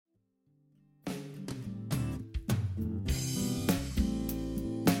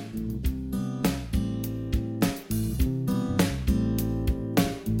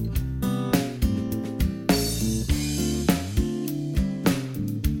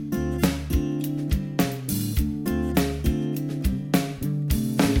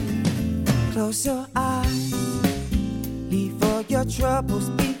Close your eyes, leave all your troubles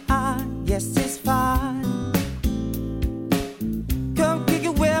behind. Yes, it's fine. Come kick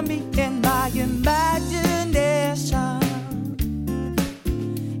it with me in my imagination.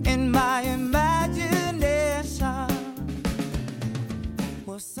 In my imagination.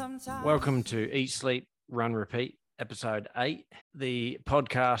 Well, sometimes... Welcome to Eat, Sleep, Run, Repeat, episode 8, the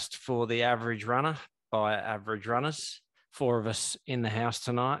podcast for the average runner by average runners. 4 of us in the house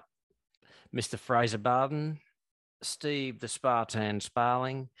tonight. Mr. Fraser Barden, Steve the Spartan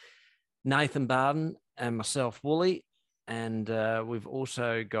Sparling, Nathan Barden, and myself, Wooly. And we've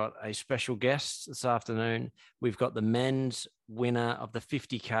also got a special guest this afternoon. We've got the men's winner of the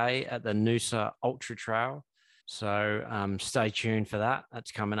 50K at the Noosa Ultra Trail. So stay tuned for that.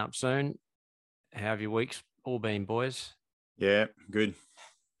 That's coming up soon. How have your weeks all been, boys? Yeah, good.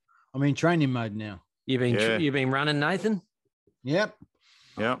 I'm in training mode now. You've been running, Nathan? Yep.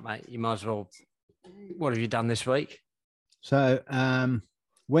 Yeah, Mate, you might as well. What have you done this week? So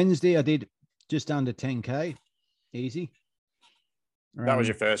Wednesday I did just under 10K, easy. that was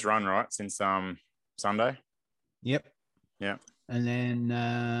your first run, right? Since Sunday. Yep. Yeah. And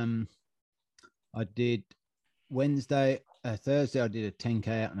then I did Thursday I did a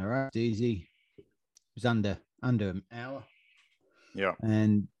 10K out in the road. It's easy. It was under an hour. Yeah.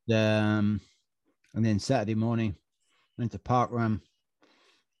 And then Saturday morning went to park run.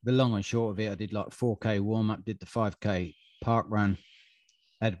 The long and short of it, I did like 4K warm up, did the 5K park run.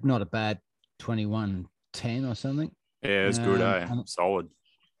 Had not a bad 21:10 or something. Yeah, it's good, solid.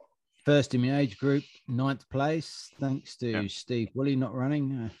 First in my age group, 9th place, thanks to Steve Woolley not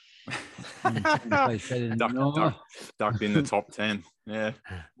running. Ducked in the top 10. Yeah.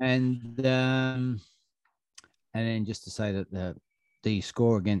 And then just to say that the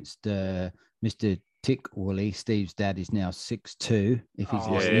score against Mr. Tick Woolley, Steve's dad, is now 6'2". If he's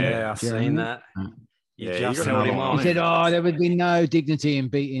listening. Yeah, I've seen that. You just got him on. He said, there would be no dignity in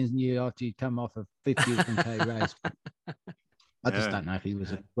beating you after you come off a 50K race. I just don't know if he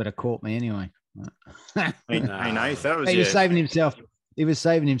would have caught me anyway. Hey, Nate, that was he was saving himself. He was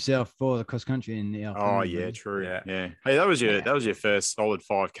saving himself for the cross country in the afternoon. Oh yeah, true. Yeah. Hey, that was your first solid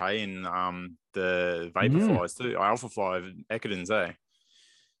 5K in the Vaporflies too. Alpha Fly Ekerdens, eh?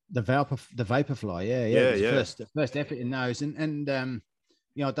 The Vaporfly, yeah. The first effort in those, and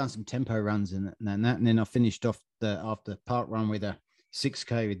I've done some tempo runs and then I finished off after park run with a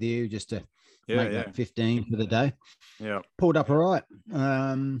 6K with you just to make that 15 for the day. Yeah, pulled up all right.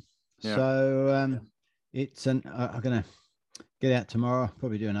 So it's I'm gonna get out tomorrow.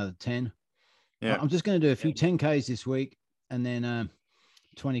 Probably do another 10. Yeah, I'm just gonna do a few 10Ks this week and then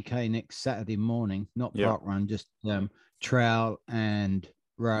 20K next Saturday morning. Not park run, just trail and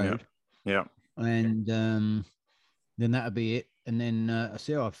road. Yeah. And then that'll be it. And then I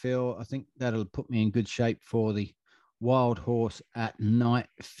see how I feel. I think that'll put me in good shape for the Wild Horse at night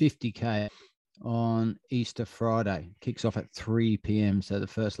 50K on Easter Friday. Kicks off at 3 p.m. So the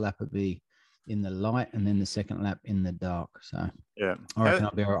first lap will be in the light and then the second lap in the dark. So yeah, I reckon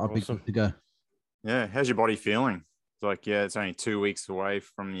I'll be all right. I'll be good to go. Yeah. How's your body feeling? It's like, it's only 2 weeks away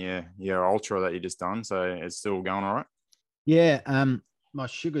from your ultra that you just done. So it's still going all right. Yeah. My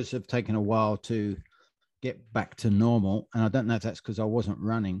sugars have taken a while to get back to normal. And I don't know if that's because I wasn't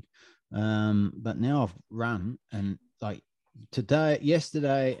running. But now I've run and like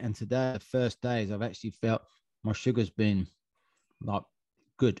yesterday and today, the first days, I've actually felt my sugar's been like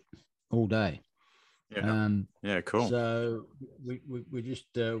good all day. Yeah. Cool. So we just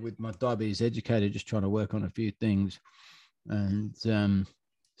with my diabetes educator, just trying to work on a few things and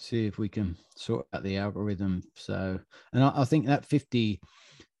see if we can sort out the algorithm. So, and I think that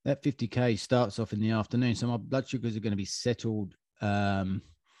 50K starts off in the afternoon. So my blood sugars are going to be settled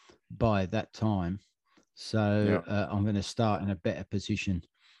by that time. So I'm going to start in a better position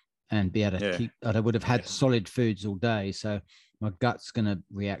and be able to keep, I would have had solid foods all day. So my gut's going to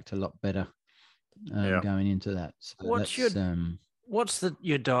react a lot better going into that. So what's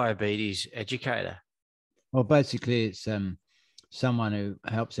your diabetes educator? Well, basically it's someone who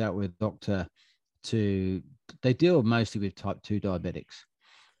helps out with doctor they deal mostly with type 2 diabetics,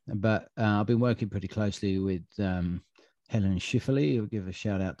 but I've been working pretty closely with Helen Schifferly. I'll give a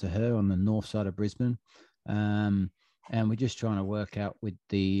shout out to her on the north side of Brisbane. And we're just trying to work out with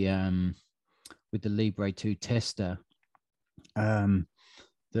the Libre 2 tester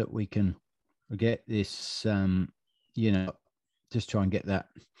that we can get this, just try and get that.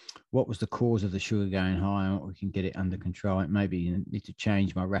 What was the cause of the sugar going high and what we can get it under control? Maybe you need to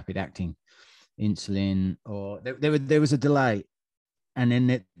change my rapid acting insulin, or there was a delay, and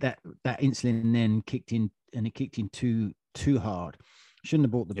then that insulin then kicked in, and it kicked in too hard. Shouldn't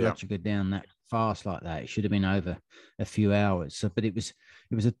have brought the blood sugar down that fast like that. It should have been over a few hours. So, but it was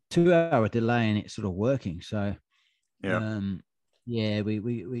a 2-hour delay in it sort of working. So, yeah,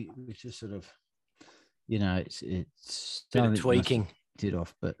 we just sort of, you know, it's bit of tweaking it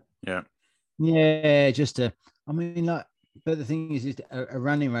off, but just I mean, like, but the thing is a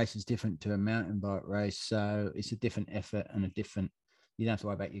running race is different to a mountain bike race, so it's a different effort and a different. You don't have to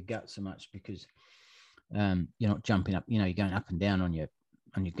worry about your gut so much because you're not jumping up. You know, you're going up and down on your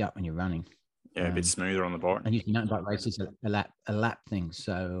gut when you're running. Yeah, a bit smoother on the bike. And usually mountain bike races are a lap thing.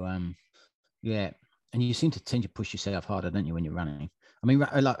 So yeah, and you seem to push yourself harder, don't you, when you're running? I mean,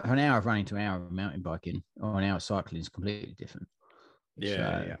 like an hour of running to an hour of mountain biking or an hour of cycling is completely different.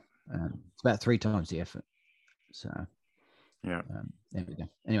 Yeah, it's about 3 times the effort. So there we go.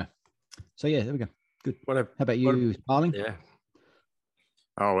 Anyway, so yeah, there we go. Good. How about you, Sparling? Yeah.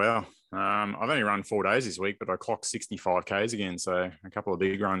 Oh well, I've only run 4 days this week, but I clocked 65 Ks again, so a couple of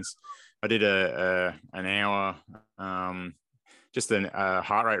big runs. I did an hour, just a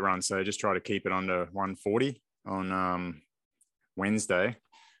heart rate run, so just try to keep it under 140 on Wednesday.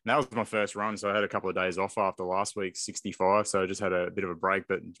 And that was my first run, so I had a couple of days off after last week's 65, so I just had a bit of a break,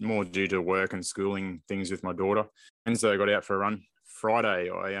 but more due to work and schooling things with my daughter. Wednesday I got out for a run. Friday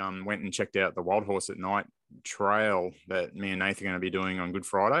I went and checked out the Wild Horse at Night trail that me and Nathan are going to be doing on Good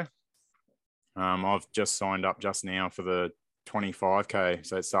Friday. I've just signed up just now for the 25K,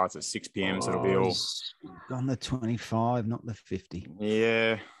 so it starts at 6 p.m. So it'll be all on the 25, not the 50.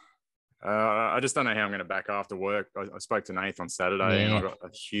 Yeah. I just don't know how I'm going to back after work. I spoke to Nathan on Saturday and I got a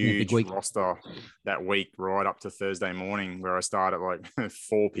huge roster that week right up to Thursday morning where I start at like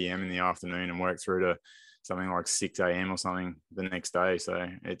 4 p.m. in the afternoon and work through to something like 6 a.m. or something the next day. So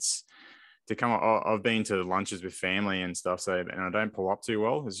it's to come. I've been to lunches with family and stuff. So, and I don't pull up too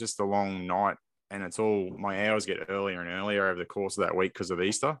well. It's just a long night and it's all, my hours get earlier and earlier over the course of that week because of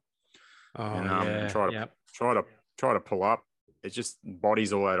Easter. And try to pull up. It's just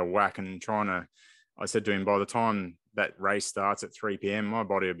body's all out of whack and I said to him, by the time that race starts at 3 p.m., my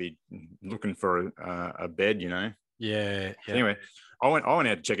body will be looking for a bed, you know? Yeah. Anyway, I went out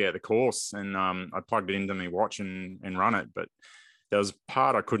to check out the course and I plugged it into my watch and run it, but there was a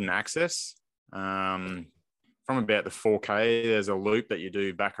part I couldn't access. From about the 4K, there's a loop that you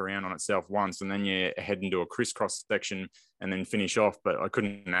do back around on itself once, and then you head into a crisscross section and then finish off, but I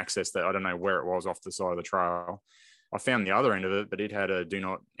couldn't access that. I don't know where it was off the side of the trail. I found the other end of it, but it had a do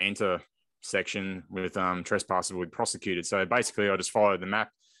not enter section with trespassers would be prosecuted. So basically I just followed the map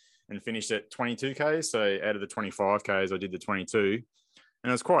and finished at 22Ks. So out of the 25Ks, I did the 22 and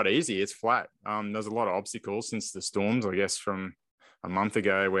it was quite easy. It's flat. There's a lot of obstacles since the storms, I guess, from a month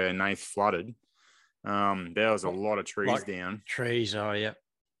ago where Nath flooded. There was a lot of trees down. Trees, yeah.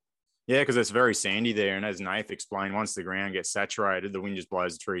 Yeah, because it's very sandy there. And as Nath explained, once the ground gets saturated, the wind just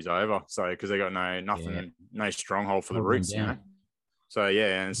blows the trees over. So, because they got no stronghold for the roots, you know. So,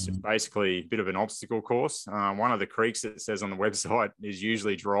 yeah, and it's basically a bit of an obstacle course. One of the creeks that says on the website is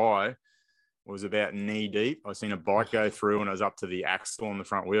usually dry was about knee deep. I seen a bike go through and it was up to the axle on the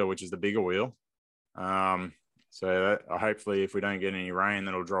front wheel, which is the bigger wheel. So hopefully if we don't get any rain,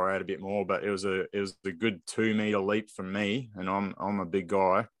 that'll dry out a bit more. But it was a good 2 meter leap for me. And I'm a big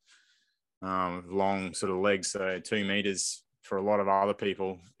guy. Long sort of legs, so 2 meters for a lot of other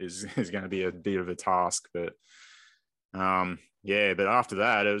people is going to be a bit of a task. But but after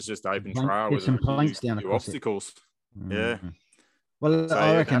that it was just open trail with some planks down across obstacles. Mm-hmm. Yeah. Well, so,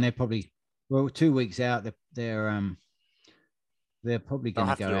 I reckon they're probably 2 weeks out. They're probably going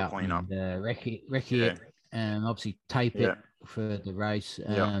to go out and wreck it and obviously tape it for the race.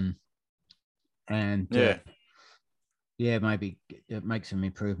 Maybe make some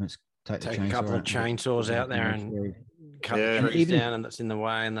improvements. Take a couple of chainsaws out there and cut the trees down, and that's in the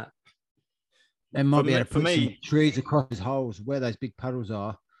way. And that they might be able to put some trees across his holes where those big puddles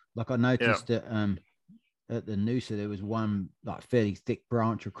are. Like I noticed that at the Noosa there was one like fairly thick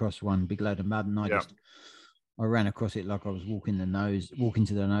branch across one big load of mud, and I ran across it like I was walking to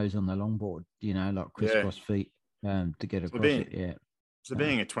the nose on the longboard. You know, like crisscross feet to get across it. Yeah. So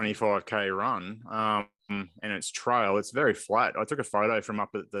being a 25K run, and it's trail, it's very flat. I took a photo from up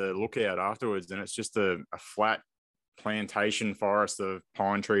at the lookout afterwards, and it's just a flat plantation forest of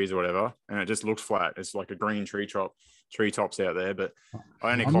pine trees or whatever, and it just looks flat. It's like a green treetops out there. But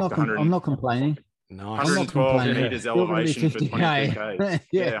I only clocked 100. I'm not complaining. Nice. 112 meters elevation for 22K.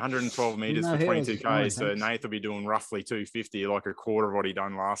 112 meters for 22K. So Nath will be doing roughly 250, like a quarter of what he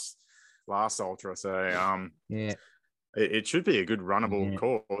done last ultra. So it should be a good runnable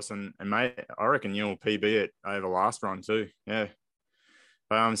course, and mate, I reckon you'll PB it over last run too. Yeah.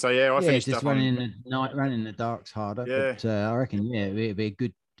 I finished just up running in the night, running in the dark's harder. Yeah. But I reckon it'd be a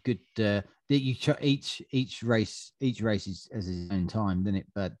good each race is its own time, isn't it?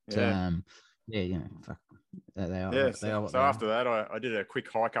 But fuck, they are. Yeah. They are So after that, I did a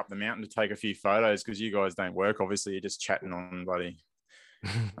quick hike up the mountain to take a few photos because you guys don't work. Obviously, you're just chatting on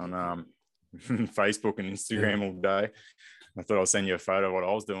Facebook and Instagram all day. I thought I'll send you a photo of what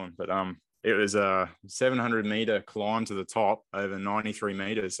I was doing, but it was a 700-meter climb to the top over 93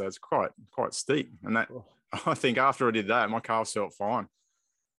 meters, so it's quite steep. And that I think after I did that, my calves felt fine.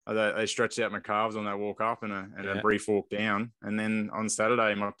 They stretched out my calves on that walk up and a brief walk down. And then on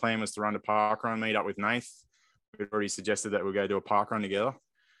Saturday, my plan was to run the park run, meet up with Nath. We'd already suggested that we'll go do a park run together.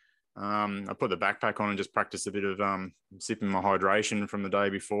 I put the backpack on and just practiced a bit of sipping my hydration from the day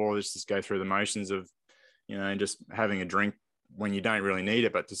before, just go through the motions of, just having a drink when you don't really need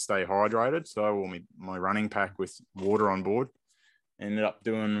it, but to stay hydrated. So I wore my running pack with water on board. Ended up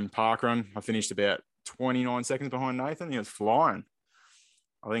doing park run. I finished about 29 seconds behind Nathan. He was flying.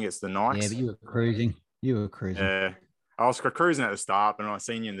 I think it's the Nikes. Yeah, but you were cruising. Yeah. I was cruising at the start, but I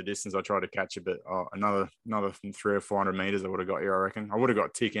seen you in the distance. I tried to catch you, but another 300 or 400 meters, I would have got you, I reckon. I would have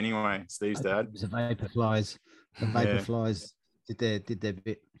got Tick anyway, Steve's dad. It was the vapor flies. The vapor flies did their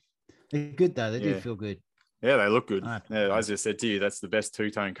bit. They're good, though. They do feel good. Yeah, they look good. Yeah, as I said to you, that's the best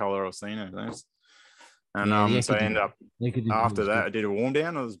two-tone color I've seen. And so I ended up, after that, I did a warm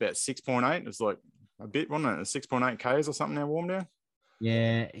down. It was about 6.8. It was like a bit, wasn't it? 6.8 Ks or something now, warm down.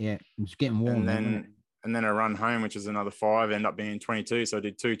 Yeah. It was getting warm. And then I run home, which is another 5, end up being 22. So I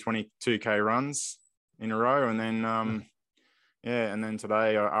did 22K runs in a row. And then, and then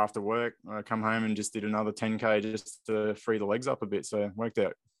today after work, I come home and just did another 10K just to free the legs up a bit. So it worked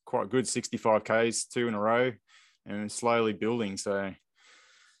out quite good, 65Ks, 2 in a row, and slowly building. So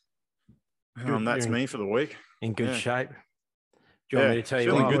that's me for the week. In good shape. Do you want me to tell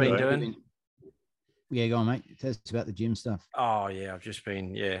you what I've been doing? Yeah, go on, mate. Tell us about the gym stuff. Oh, yeah. I've just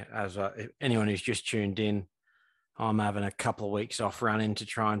been, as anyone who's just tuned in, I'm having a couple of weeks off running to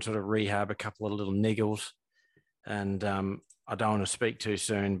try and sort of rehab a couple of little niggles. And I don't want to speak too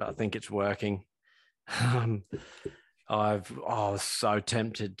soon, but I think it's working. I was so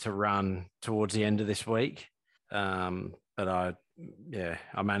tempted to run towards the end of this week. But I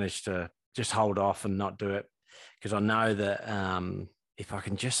managed to just hold off and not do it because I know that if I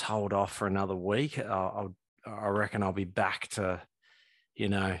can just hold off for another week, I reckon I'll be back to,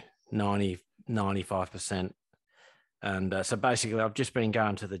 90, 95%. And so basically I've just been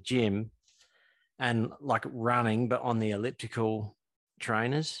going to the gym and like running, but on the elliptical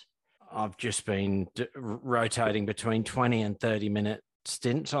trainers. I've just been rotating between 20 and 30-minute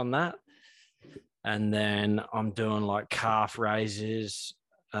stints on that. And then I'm doing like calf raises,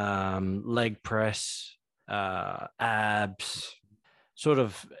 leg press, abs, sort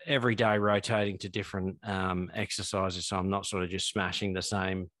of every day rotating to different exercises. So I'm not sort of just smashing the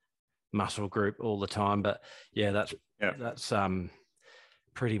same muscle group all the time. But that's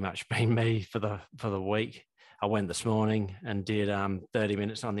pretty much been me for the week. I went this morning and did 30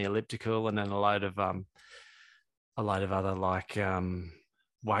 minutes on the elliptical and then a load of other like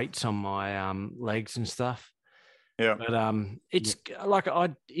weights on my legs and stuff. Yeah. But it's like I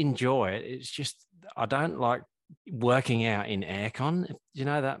enjoy it. It's just I don't like working out in aircon. You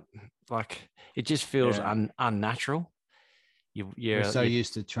know that like it just feels unnatural. You're so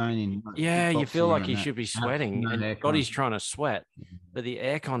used to training. Yeah, you feel like you should be sweating, and your body's trying to sweat, but the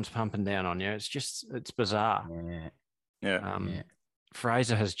aircon's pumping down on you. It's bizarre. Yeah.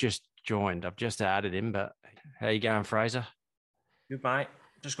 Fraser has just joined. I've just added him, but how you going, Fraser? Good, mate.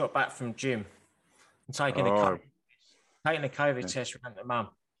 Just got back from gym. I'm taking a COVID test around the mum.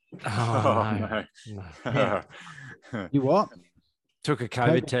 Oh, no. You what? Took a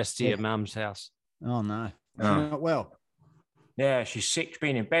COVID test to your mum's house. Oh, no. She's not well. Yeah, she's sick. She's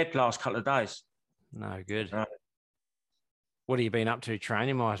been in bed last couple of days. No, good. What have you been up to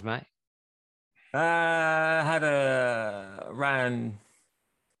training-wise, mate? Had a ran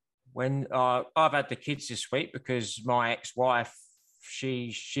when I've had the kids this week because my ex-wife,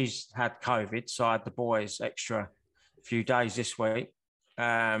 she's had COVID, so I had the boys extra few days this week.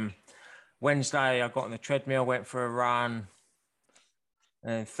 Wednesday, I got on the treadmill, went for a run.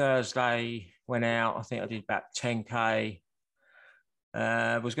 And Thursday, went out. I think I did about 10K.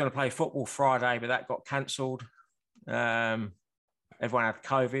 Was going to play football Friday, but that got cancelled. Everyone had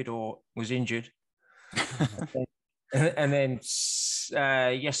COVID or was injured. And then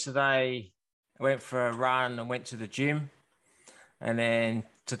yesterday, I went for a run and went to the gym. And then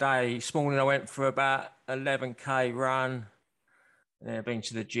this morning, I went for about 11K run. And then I've been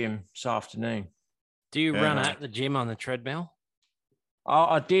to the gym this afternoon. Do you run at the gym on the treadmill?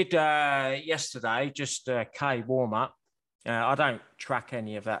 I did yesterday, just a K warm-up. I don't track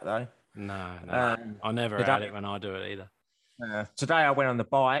any of that, though. No. I never had it when I do it either. Today I went on the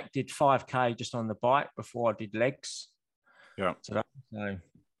bike, did 5K just on the bike before I did legs. Yeah. Today. So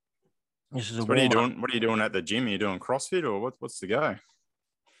this is what are you doing? What are you doing at the gym? Are you doing CrossFit or what's the go?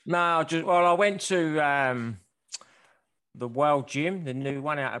 No, I went to the World Gym, the new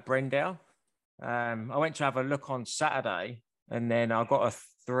one out of Brendale. I went to have a look on Saturday, and then I got a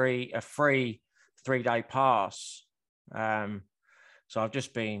free 3-day pass. So I've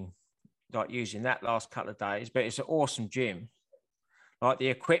just been like using that last couple of days, but it's an awesome gym. Like the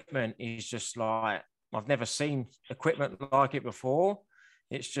equipment is just like, I've never seen equipment like it before.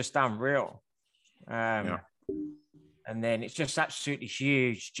 It's just unreal. And then it's just absolutely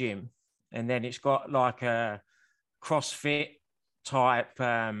huge gym. And then it's got like a CrossFit type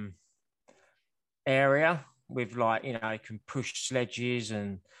area with like, you can push sledges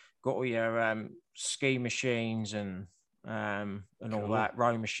and got all your ski machines and all that,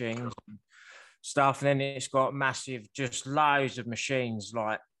 row machines and stuff. And then it's got just loads of machines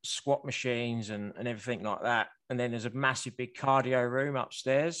like squat machines and everything like that. And then there's a massive big cardio room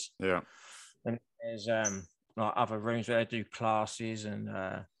upstairs. Yeah. And there's like other rooms where they do classes and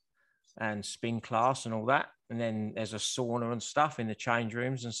spin class and all that. And then there's a sauna and stuff in the change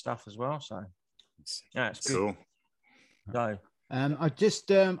rooms and stuff as well. So yeah, it's good. Cool. So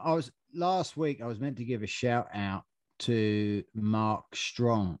last week I was meant to give a shout out to Mark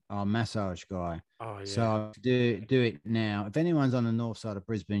Strong, our massage guy. Oh yeah. So I'll do it now. If anyone's on the north side of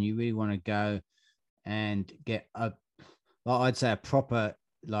Brisbane, you really want to go and get I'd say a proper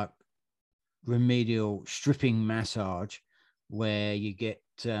like remedial stripping massage where you get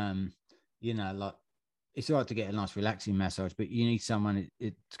like it's all right to get a nice relaxing massage, but you need someone,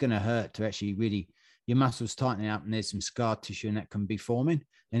 it's going to hurt to actually really, your muscles tightening up and there's some scar tissue and that can be forming,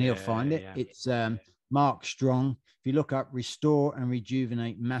 and he'll find it. Yeah. It's Mark Strong. If you look up Restore and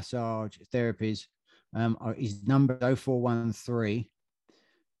Rejuvenate Massage Therapies, his number is 0413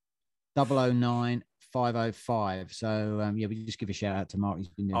 009 505. So we just give a shout out to Mark. He's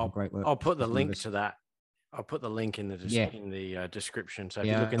been doing great work. I'll put the link to that. I'll put the link in the description. So if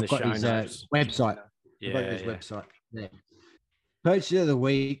you look in the show notes, website. Website. Yeah. Purchase of the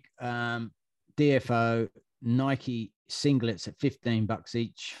week, DFO Nike singlets at $15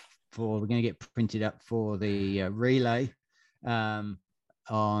 each. We're going to get printed up for the relay on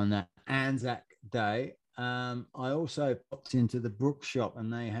Anzac Day. I also popped into the Brook shop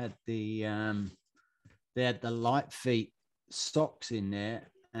and they had the light feet socks in there,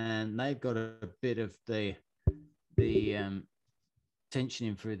 and they've got a bit of the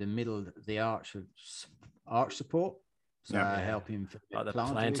tensioning through the middle of the arch support, so helping for the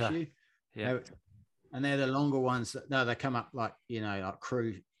plantar issue. Yeah, and they're the longer ones. They come up like like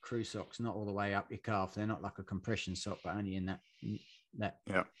crew socks, not all the way up your calf. They're not like a compression sock, but only in that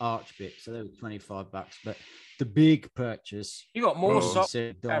arch bit. So they were $25. But the big purchase, you got more socks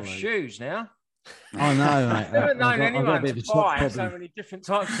than shoes now. I know, mate. I haven't known anyone to buy so many different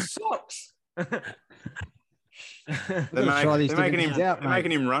types of socks. They're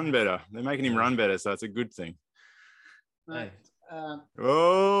making him run better. They're making him run better, so it's a good thing. Mate,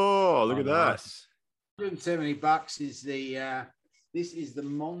 look at that. $170 is this is the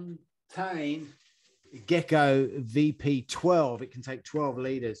Montaigne Gecko VP12. It can take 12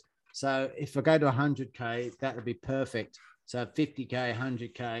 liters. So if I go to 100K, that would be perfect. So 50K,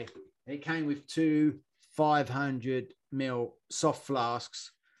 100K. It came with 2 500ml soft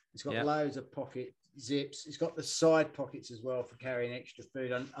flasks. It's got loads of pocket zips. It's got the side pockets as well for carrying extra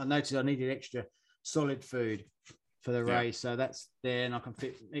food. I noticed I needed extra solid food for the race. So that's there, and I can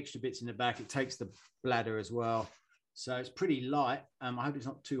fit extra bits in the back. It takes the bladder as well. So it's pretty light. I hope it's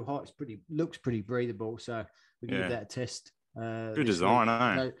not too hot. Looks pretty breathable. So we can give that a test. Good design,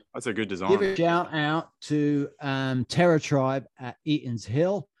 so that's a good design. Give a shout out to Terra Tribe at Eaton's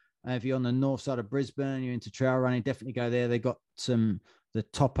Hill. If you're on the north side of Brisbane, you're into trail running, definitely go there. They got the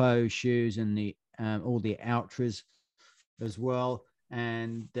Topo shoes and the all the Ultras as well.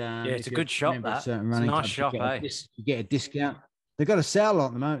 And it's a good shop. It's a nice shop. You get a discount. They've got a sale on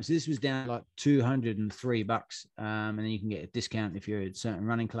at the moment. So this was down like $203. And then you can get a discount if you're at certain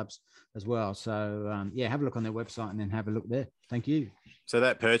running clubs as well. So have a look on their website and then have a look there. Thank you. So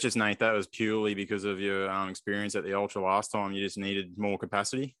that purchase, Nate, that was purely because of your experience at the Ultra last time. You just needed more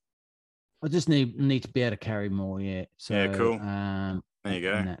capacity. I just need to be able to carry more. Yeah. So cool. There you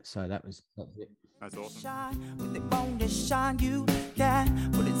go. So that was it. That's awesome. Shine, when they want to shine, you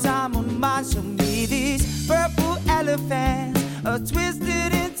can put the time on mine. Show me these purple elephants, a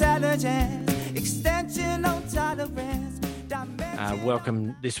twisted intelligence, extension on tolerance.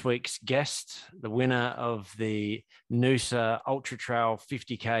 Welcome this week's guest, the winner of the Noosa Ultra Trail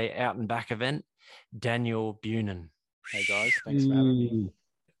 50K out and back event, Daniel Buenen. Hey guys, thanks for having me.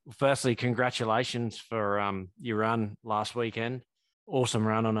 Firstly, congratulations for your run last weekend. Awesome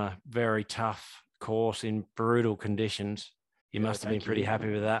run on a very tough course in brutal conditions. You must have been pretty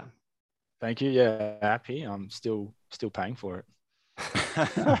happy with that. Thank you. Yeah, happy. I'm still paying for it.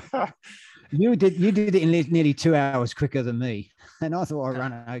 You did it in nearly 2 hours quicker than me, and I thought I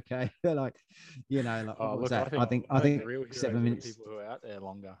ran it okay. Like, what was that? I think real 7 minutes. People who are out there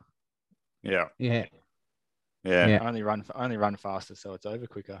longer. Yeah. I only run faster, so it's over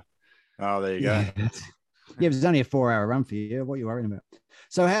quicker. Oh, there you go. Yeah, it was only a 4-hour run for you. What are you worrying about?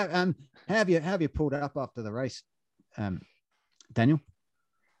 So how have you pulled up after the race, Daniel?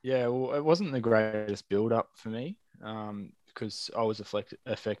 Yeah, well, it wasn't the greatest build up for me, because I was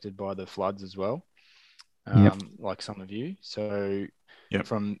affected by the floods as well, like some of you. So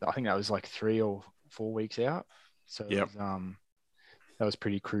from, I think that was like 3 or 4 weeks out. So it was, that was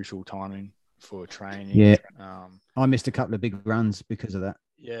pretty crucial timing for training. Yeah, I missed a couple of big runs because of that.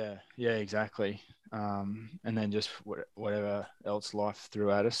 Yeah, exactly. And then just whatever else life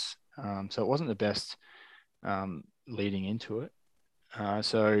threw at us. So it wasn't the best leading into it.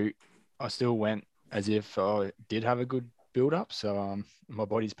 So I still went as if I did have a good build up. So my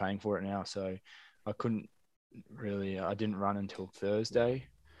body's paying for it now. So I didn't run until Thursday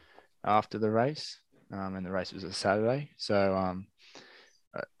after the race. And the race was a Saturday. So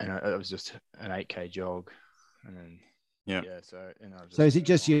and it was just an 8K jog, and then so is it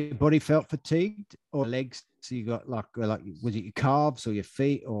just your body felt fatigued or legs? So you got like was it your calves or your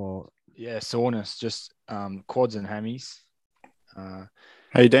feet or soreness, just quads and hammies.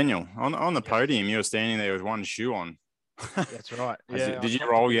 Hey Daniel, on the podium, you were standing there with one shoe on. That's right. Yeah. Did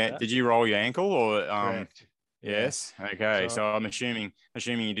you roll your ankle or Correct. Yes. Okay. So I'm assuming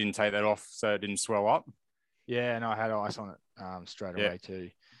you didn't take that off so it didn't swell up. Yeah, and I had ice on it straight away too.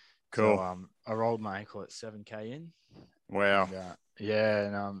 Cool. So I rolled my ankle at 7K in. Wow.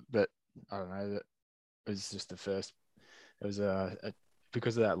 And, but I don't know, that was just the first. It was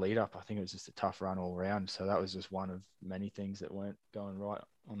because of that lead up, I think it was just a tough run all around. So that was just one of many things that weren't going right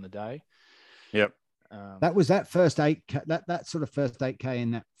on the day. Yep. That was that first 8K, that sort of first 8K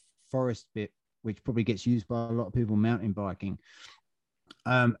in that forest bit, which probably gets used by a lot of people mountain biking.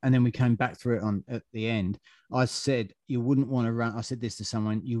 And then we came back through it at the end. I said you wouldn't want to run. I said this to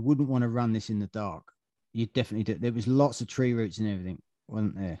someone: you wouldn't want to run this in the dark. You definitely did. There was lots of tree roots and everything,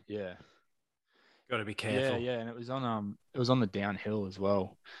 wasn't there? Yeah. Got to be careful. Yeah, and it was on the downhill as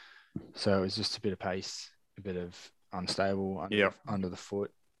well. So it was just a bit of pace, a bit of unstable under the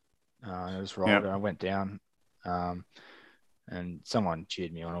foot. And it was rolled, and I went down. And someone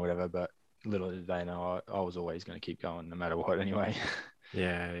cheered me on or whatever, but little did they know I was always going to keep going no matter what anyway.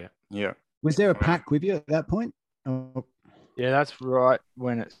 Yeah. Was there a pack with you at that point? Oh. Yeah, that's right.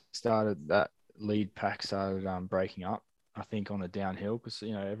 When it started, that lead pack started breaking up, I think, on the downhill, because,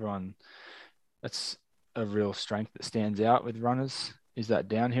 everyone, that's a real strength that stands out with runners, is that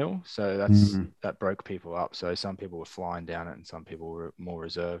downhill. So that broke people up. So some people were flying down it and some people were more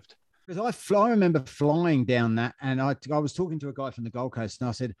reserved. Because I remember flying down that, and I was talking to a guy from the Gold Coast, and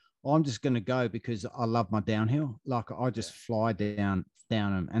I said, I'm just going to go because I love my downhill. Like, I just fly down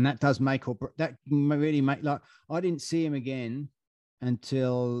them, and that does make that really make, like, I didn't see him again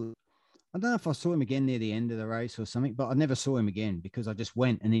until, I don't know if I saw him again near the end of the race or something, but I never saw him again because I just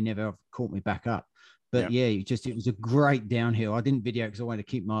went and he never caught me back up. But it was a great downhill. I didn't video because I wanted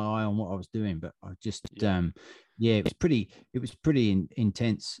to keep my eye on what I was doing, but I just, it was pretty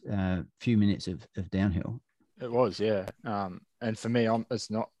intense. Few minutes of downhill. It was, yeah. And for me,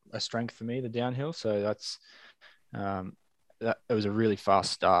 it's not a strength for me, the downhill. So that's, that it was a really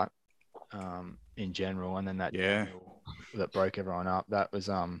fast start in general. And then that downhill that broke everyone up, that was,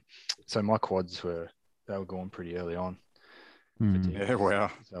 so my quads were going pretty early on. Yeah, wow.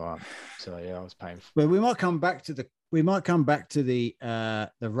 So I was painful. But we might come back to the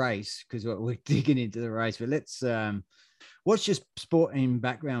race, because we're digging into the race. But let's what's your sporting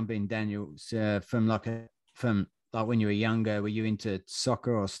background been, Daniel? From when you were younger, were you into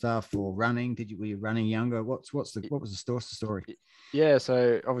soccer or stuff, or running? Were you running younger? What was the story? Yeah,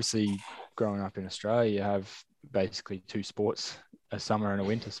 so obviously growing up in Australia, you have basically two sports, a summer and a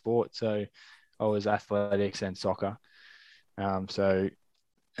winter sport. So I was athletics and soccer. So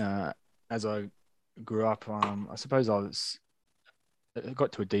as I grew up, I suppose I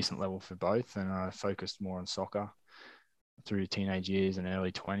got to a decent level for both, and I focused more on soccer through teenage years and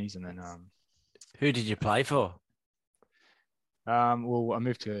early 20s. And then who did you play for? Well, I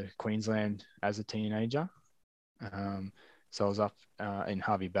moved to Queensland as a teenager, So I was up in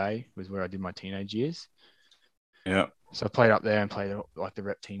Harvey Bay, was where I did my teenage years. Yeah. So I played up there and played like the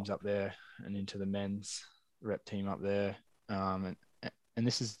rep teams up there and into the men's rep team up there. And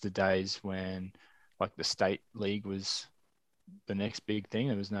this is the days when like the state league was the next big thing.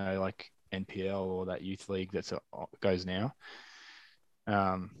 There was no like NPL or that youth league goes now.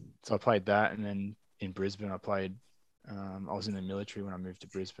 So I played that, and then in Brisbane I played. I was in the military when I moved to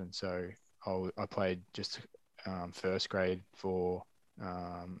Brisbane, so I played just first grade for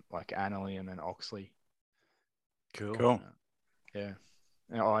like Annerley and then Oxley. Cool. Yeah.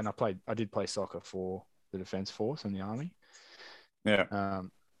 And I did play soccer for the Defence Force and the Army. Yeah.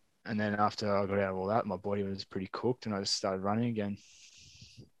 And then after I got out of all that, my body was pretty cooked, and I just started running again.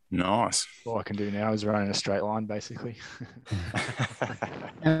 Nice. All I can do now is run in a straight line, basically.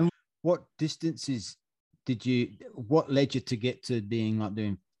 And what distances what led you to get to being like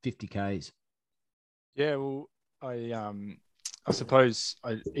doing 50 Ks? Yeah, well, I suppose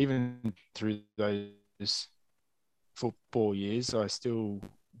even through those football years, I still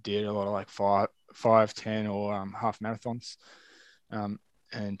did a lot of like 5, 10 or half marathons.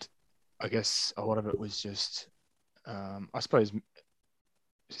 And I guess a lot of it was just, I suppose,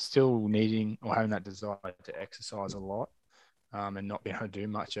 still needing or having that desire to exercise a lot and not being able to do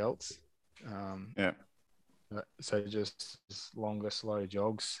much else. Yeah. So just longer, slow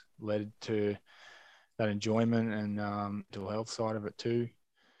jogs led to that enjoyment and mental health side of it too.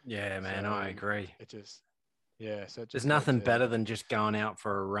 Yeah, man, So I agree. It just, yeah. So There's nothing better than just going out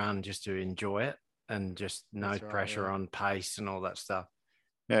for a run just to enjoy it and just no pressure on pace and all that stuff.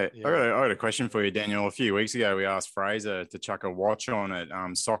 Yeah. I got a question for you, Daniel. A few weeks ago, we asked Fraser to chuck a watch on at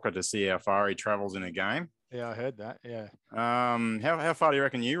soccer to see how far he travels in a game. Yeah, I heard that. Yeah. How far do you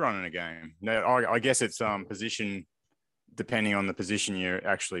reckon you run in a game? Now, I guess it's position, depending on the position you're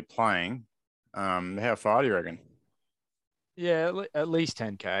actually playing. How far do you reckon? Yeah, at least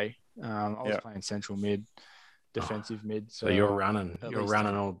 10K. I was playing central mid, defensive mid. So you're running. You're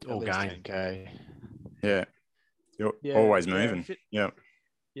running all game. 10K. Yeah. You're always moving. Yeah.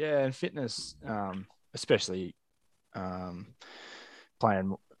 Yeah, and fitness, especially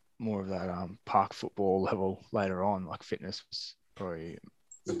playing more of that park football level later on, like fitness was probably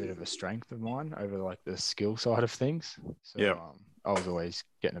a bit of a strength of mine over like the skill side of things. So I was always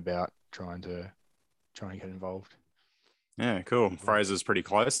getting about trying to get involved. Yeah, cool. Fraser's pretty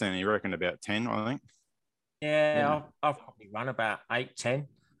close then. You reckon about 10, I think. Yeah. I've probably run about 8, 10.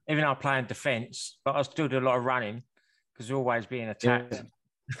 Even though I play in defence, but I still do a lot of running because you're always being attacked. Yeah.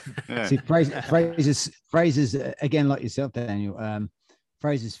 Yeah. See, Fraser's again, like yourself, Daniel.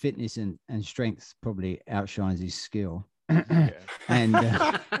 Fraser's fitness and strength probably outshines his skill. And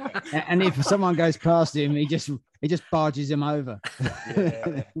if someone goes past him, he just barges him over.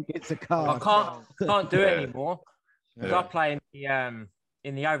 Gets a car. I can't do it anymore. Because I play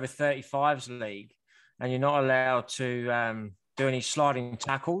in the over 35s league, and you're not allowed to do any sliding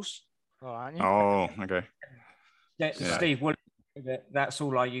tackles. Oh, aren't you? Oh, okay. Steve Wood, that's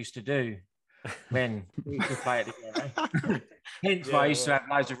all I used to do when we used to play it. Hence why I used to have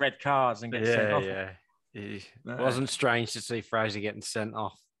loads of red cards and get sent off. It wasn't strange to see Fraser getting sent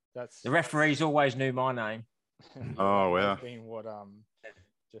off. The referees always knew my name. Oh, wow. Being what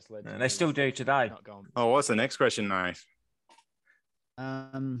just led to they still do today. Oh, what's the next question, Nate?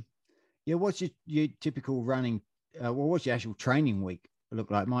 What's your typical running? What's your actual training week look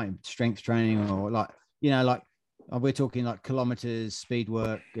like? My strength training, or like we're talking like kilometers, speed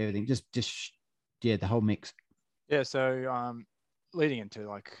work, everything. Just the whole mix. Yeah. So leading into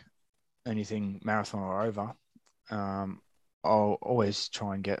like anything marathon or over, I'll always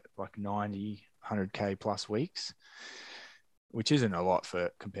try and get like 90, 100K plus weeks, which isn't a lot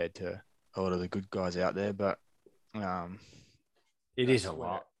compared to a lot of the good guys out there, but it is a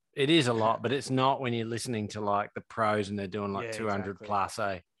lot. It is a lot, but it's not when you're listening to like the pros and they're doing like 200 plus,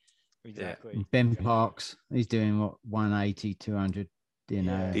 Exactly. Yeah. Ben Parks, he's doing what, 180, 200, you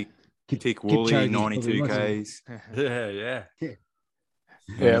know. Tick Woolley, 92 Ks. Yeah.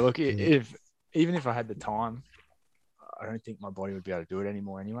 Look, even if I had the time, I don't think my body would be able to do it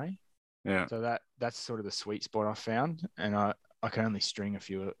anymore anyway. Yeah. So that's sort of the sweet spot I found, and I can only string a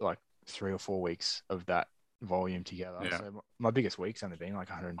few, like 3 or 4 weeks of that volume together. Yeah. So my biggest week's only been like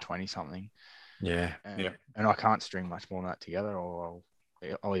 120 something. Yeah. And I can't string much more than that together, or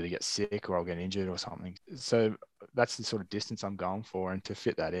I'll either get sick or I'll get injured or something. So that's the sort of distance I'm going for, and to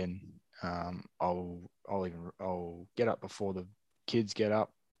fit that in, I'll get up before the kids get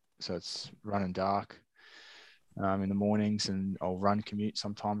up, so it's running dark in the mornings, and I'll run commute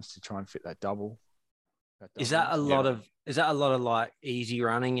sometimes to try and fit that double. Is that a lot of like easy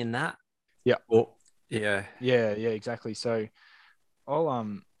running in that? Yeah. Or Yeah. Yeah, exactly. So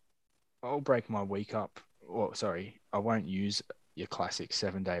I'll break my week up. Well, sorry, I won't use your classic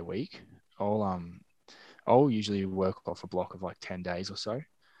 7-day week. I'll usually work off a block of like 10 days or so.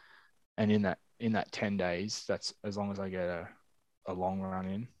 And in that 10 days, that's as long as I get a long run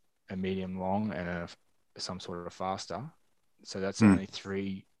in, a medium long, and some sort of faster. So that's only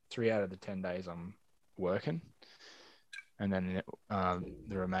three out of the 10 days I'm working. And then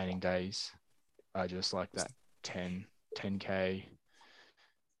the remaining days are just like that 10K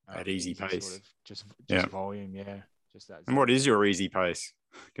at easy pace. Sort of just Yeah. volume, yeah. Just that. And what is your easy pace,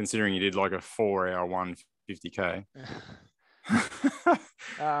 considering you did like a 4-hour 150K?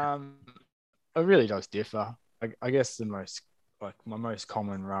 It really does differ. I guess my most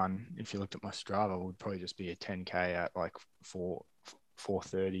common run, if you looked at my Strava, would probably just be a 10K at like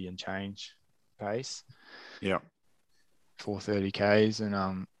 4:30 and change pace. Yeah. 4:30 Ks,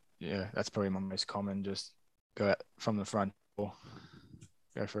 and yeah, that's probably my most common. Just go out from the front door,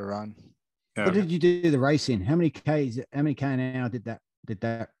 go for a run. Yeah. What did you do the race in? How many K an hour did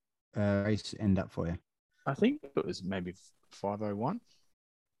that race end up for you? I think it was maybe 5:01.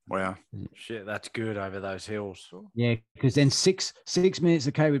 Wow. Shit, that's good over those hills. Yeah, because then six minutes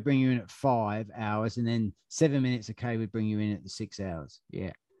a K would bring you in at 5 hours, and then 7 minutes a K would bring you in at the 6 hours.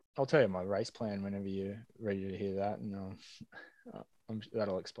 Yeah. I'll tell you my race plan whenever you're ready to hear that, and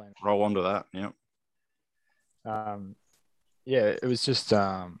that'll explain it. Roll on to that. Yeah. Yeah, it was just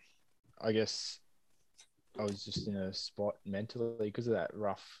I guess I was just in a spot mentally because of that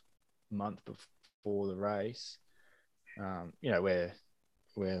rough month before the race.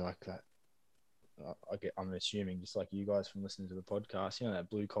 Where like that. I'm assuming just like you guys from listening to the podcast, that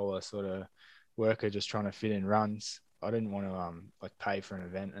blue collar sort of worker just trying to fit in runs. I didn't want to like pay for an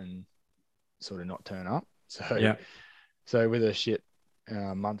event and sort of not turn up. So with a shit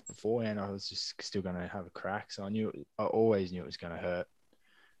month beforehand, I was just still going to have a crack. So I always knew it was going to hurt.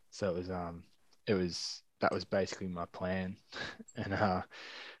 So that was basically my plan.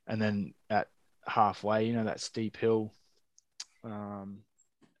 And then at halfway, that steep hill.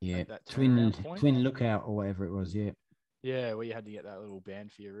 Yeah, that twin lookout or whatever it was. Yeah. Yeah, where you had to get that little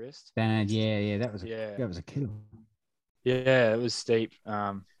band for your wrist. Band, yeah, that was a kill. Yeah, it was steep,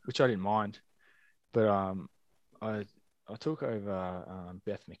 which I didn't mind, but I took over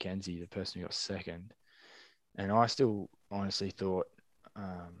Beth McKenzie, the person who got second, and I still honestly thought,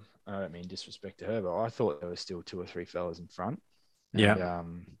 I don't mean disrespect to her, but I thought there were still 2 or 3 fellas in front. Yeah.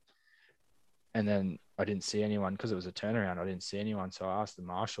 And then I didn't see anyone because it was a turnaround. I didn't see anyone. So I asked the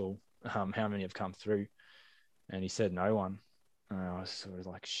marshal how many have come through, and he said no one. And I was sort of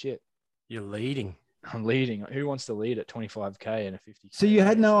like, shit. You're leading. I'm leading. Who wants to lead at 25K and a 50K? So you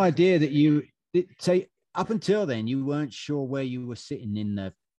had no idea that so up until then, you weren't sure where you were sitting in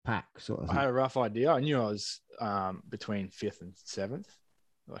the pack sort of thing. I had a rough idea. I knew I was between 5th and 7th,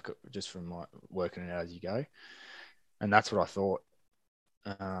 like just from like working it out as you go. And that's what I thought.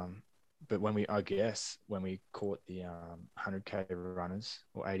 But when we caught the 100K runners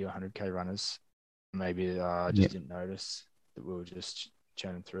or 80 or 100K runners, maybe I just didn't notice that we were just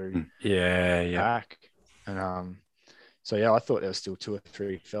churning through. Back. And so yeah, I thought there was still 2 or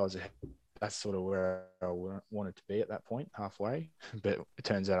 3 fellas ahead. That's sort of where I wanted to be at that point, halfway. But it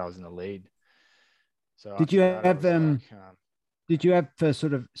turns out I was in the lead. So did you have for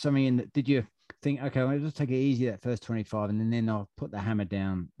sort of something in that? Did you think, okay, I'll just take it easy that first 25, and then I'll put the hammer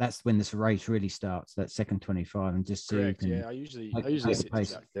down? That's when this race really starts, that second 25, and just see. Correct, yeah, I usually sit to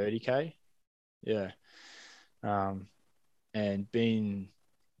about 30K. Yeah. And being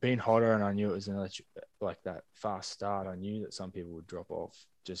hotter, and I knew it was like that fast start, I knew that some people would drop off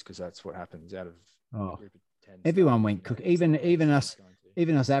just because that's what happens out of a group of 10. Everyone went cook. Even us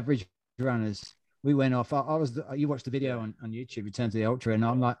average runners, we went off. You watched the video on YouTube, Return to the Ultra, and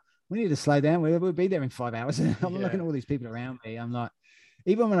I'm like, we need to slow down. We'll be there in 5 hours. I'm looking at all these people around me. I'm like,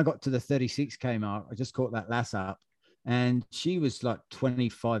 even when I got to the 36K mark, I just caught that lass up, and she was like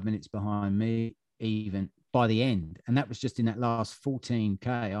 25 minutes behind me even by the end. And that was just in that last 14K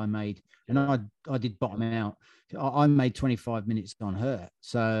I made. And I did bottom out. I made 25 minutes on her.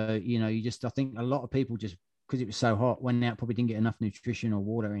 So, I think a lot of people just, because it was so hot, went out, probably didn't get enough nutrition or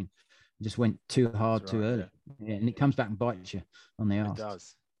water in, just went too hard too early. Yeah, and it comes back and bites you on the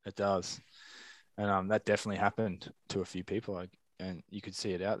arse. It does. And that definitely happened to a few people, and you could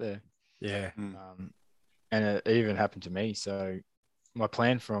see it out there. Yeah. And it even happened to me. So my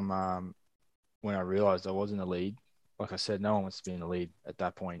plan from when I realized I was in the lead, like I said, no one wants to be in the lead at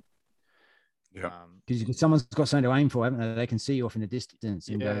that point. Yeah. Because someone's got something to aim for, haven't they? They can see you off in the distance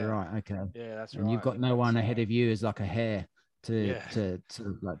and go, right, okay. Yeah, that's and right. You've got no one ahead of you as like a hare to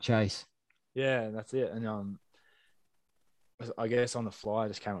like chase. Yeah, that's it. And I guess on the fly, I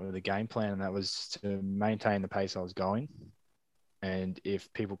just came up with a game plan, and that was to maintain the pace I was going. And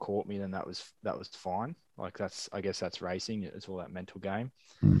if people caught me, then that was fine. Like I guess that's racing. It's all that mental game.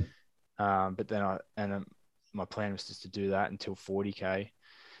 Mm. But then my plan was just to do that until 40K.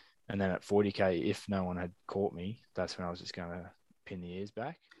 And then at 40K, if no one had caught me, that's when I was just going to pin the ears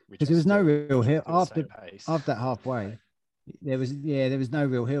back. Because there was no real hill after that halfway. There was no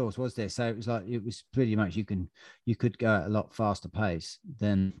real hills, was there? So it was pretty much you could go at a lot faster pace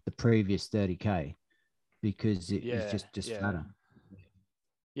than the previous 30K because it was just flatter.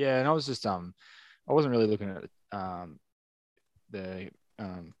 Yeah, and I was just I wasn't really looking at the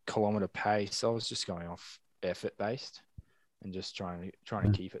kilometer pace. I was just going off effort based and just trying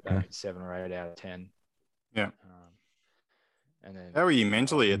to keep it that 7 or 8 out of 10. Yeah. And then how are you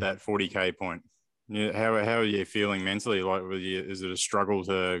mentally at that 40K point? How are you feeling mentally? Like, is it a struggle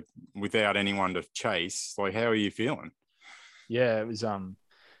without anyone to chase? Like, how are you feeling? Yeah, it was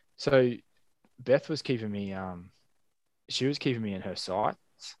so Beth was keeping me she was keeping me in her sights.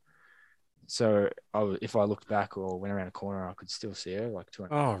 So if I looked back or went around a corner, I could still see her like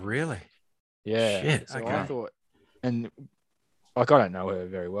 200. Oh, really? Yeah. Shit. So Okay. I thought, and like I don't know her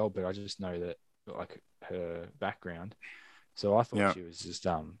very well, but I just know that like her background. So I thought she was just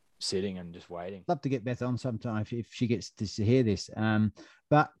sitting and just waiting. Love to get Beth on sometime if she gets to hear this.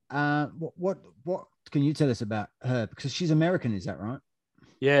 But what can you tell us about her? Because she's American, is that right?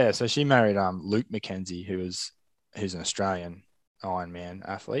 Yeah. So she married Luke McKenzie, who's an Australian Ironman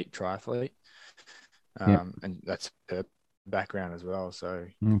athlete, triathlete. And that's her background as well. So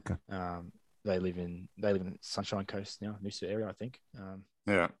they live in Sunshine Coast now, Noosa area, I think.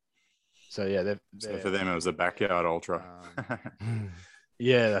 So yeah, so for them it was a backyard ultra.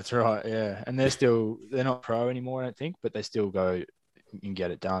 Yeah, that's right. Yeah, and they're not pro anymore, I don't think, but they still go and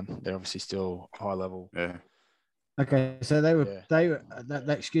get it done. They're obviously still high level. Yeah. Okay, so they were that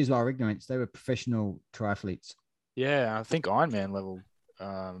excuse our ignorance. They were professional triathletes. Yeah, I think Ironman level.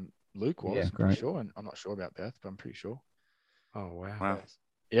 Luke was. Yeah, I'm pretty sure, and I'm not sure about Beth, but I'm pretty sure. Oh wow.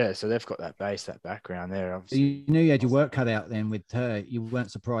 Yeah, so they've got that background there. Obviously, you knew you had your work cut out then with her. You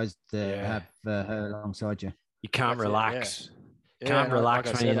weren't surprised to have her alongside you. You can't relax. Yeah. Can't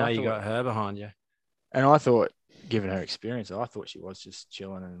relax when you know you got her behind you. And I thought, given her experience, I thought she was just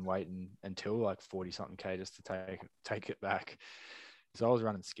chilling and waiting until like 40-something K just to take it back. So I was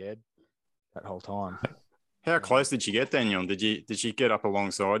running scared that whole time. How close did she get, Daniel? Did she get up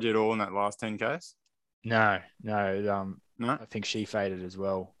alongside you at all in that last 10Ks? No. No. I think she faded as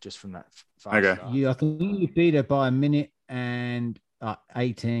well, just from that fast Okay. start. I think you beat her by a minute and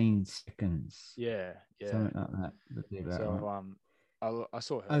 18 seconds. Yeah. Something like that. So I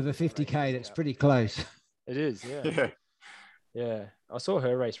saw her over 50K. That's pretty close. It is. Yeah. Yeah. I saw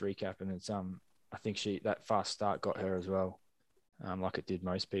her race recap, and it's I think that fast start got her as well, like it did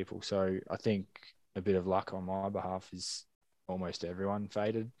most people. So I think a bit of luck on my behalf is almost everyone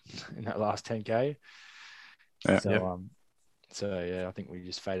faded in that last 10K. So yeah, I think we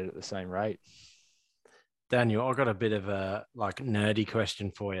just faded at the same rate. Daniel, I've got a bit of a nerdy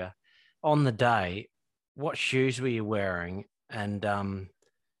question for you. On the day, what shoes were you wearing, and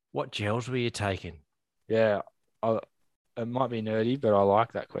what gels were you taking? Yeah, it might be nerdy, but I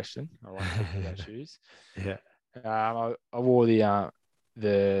like that question. I like talking about shoes. Yeah. I wore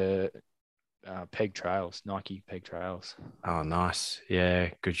the Peg Trails, Nike Peg Trails. Oh, nice. Yeah,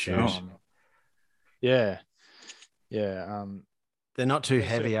 good shoes. Yeah. They're not too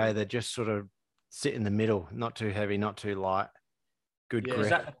heavy, They're just sort of sit in the middle. Not too heavy, not too light. Good grip.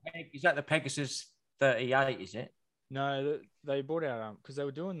 Is that the Pegasus 38? Is it? No, they brought out because they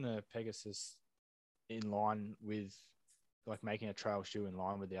were doing the Pegasus in line with like making a trail shoe in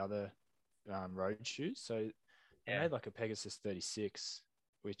line with the other road shoes. So they made like a Pegasus 36,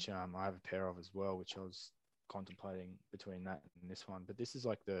 which I have a pair of as well, which I was contemplating between that and this one. But this is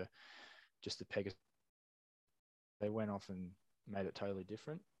like just the Pegasus. They went off and made it totally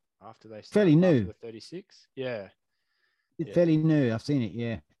different after they started. Fairly new. The 36. Yeah. It's fairly new. I've seen it.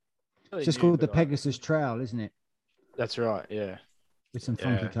 Yeah. It's just called the Pegasus Trail, isn't it? That's right. Yeah. With some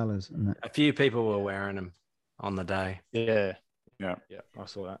funky colors and that. A few people were wearing them on the day. Yeah. I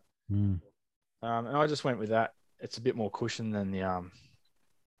saw that. And I just went with that. It's a bit more cushion than the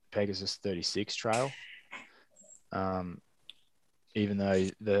Pegasus 36 Trail. Even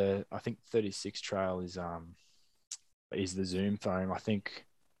though I think 36 Trail is the Zoom foam. I think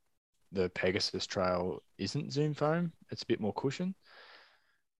the Pegasus Trail isn't Zoom foam. It's a bit more cushion.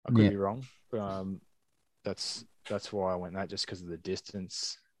 I could be wrong, but that's why I went that, just because of the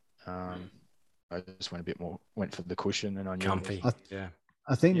distance. I just went for the cushion, and I knew comfy.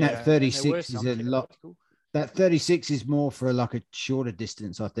 I think Yeah, that and there were 36 is some a lot. technical. That 36 is more for like a shorter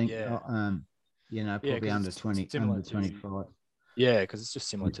distance, I think. Yeah. Probably 'cause under it's 20, similar under to- 25. Yeah, because it's just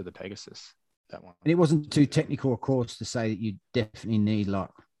similar to the Pegasus. That one. And it wasn't too technical, of course, to say that you definitely need like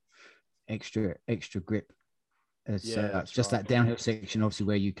extra grip. It's that's just right. that downhill section, obviously,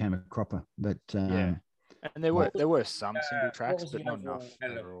 where you came a cropper. But Yeah. And there were some single what tracks, was but the not enough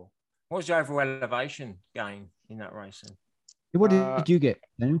overall overall. What was the overall elevation gain in that racing? what did you get,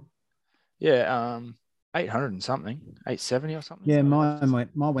 Daniel? Yeah, 800 and something, 870 or something. Yeah, I'd have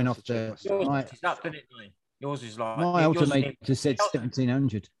mine went have to off check the my stuff. Yours my, is up, didn't it, mate? Yours is like my yours is altimeter said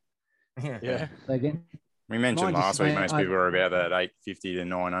 1700. yeah. Yeah. So again, We mentioned Mine just last week say most I- people are about that 850 to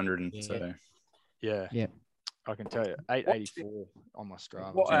 900, and Yeah. so Yeah. Yeah. I can tell you, 884 on my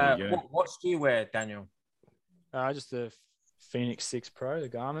Strava. What, There you go. what watch do you wear, Daniel? Just the Phoenix 6 Pro, the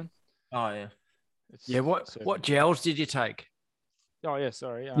Garmin. Oh yeah. It's Yeah. What certainly- gels did you take? Oh yeah,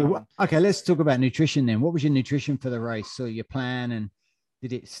 sorry. okay, let's talk about nutrition then. What was your nutrition for the race? So your plan, and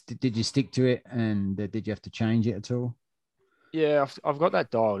did you stick to it, and did you have to change it at all? Yeah, I've got that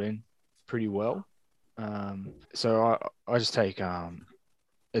dialed in pretty well. So I just take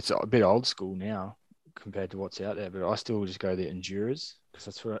it's a bit old school now compared to what's out there, but I still just go the Endurers because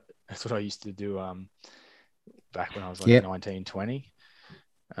that's what I used to do back when I was like Yep. 19, 20.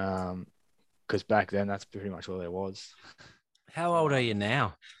 Because back then that's pretty much all there was. How old are you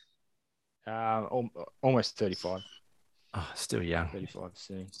now? Almost 35, Oh, still young. 35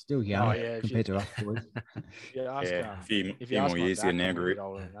 soon. Still young Oh, yeah, compared to us boys. Yeah, ask, Yeah, a if you few ask more my years dad, in our I'm a bit group.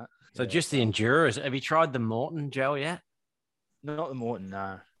 older than that. So Yeah, just the Endurers. Have you tried the Morton gel yet? not the Morton,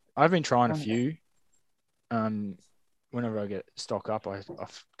 no. I've been trying a few. Whenever I get stock up,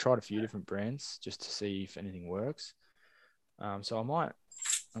 I've tried a few different brands just to see if anything works. So I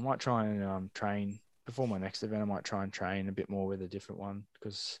might try and train before my next event. I might try and train a bit more with a different one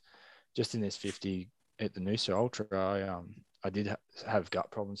because just in this 50 at the Noosa Ultra, I did have gut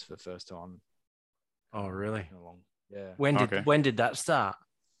problems for the first time. Oh, really? In a long, yeah. When did that start?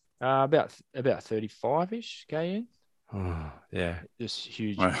 About 35-ish K in. Oh, yeah. Just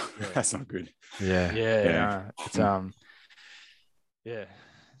huge. Well, Yeah. that's not good. Yeah. Yeah. It's yeah.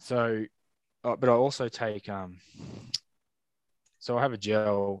 So, but I also take so I have a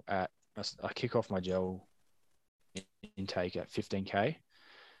gel I kick off my gel intake at 15K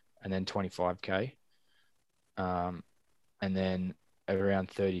and then 25K. And then at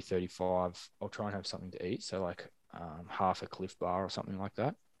around 30, 35, I'll try and have something to eat. So like half a Cliff Bar or something like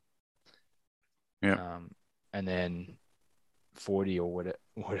that. Yeah. And then 40 or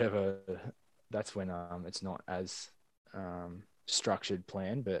whatever, that's when it's not as structured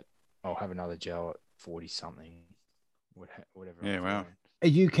plan, but I'll have another gel at 40 something, whatever. Yeah, I'm wow.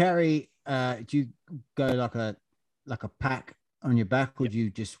 feeling. You carry do you go like a pack on your back, or do you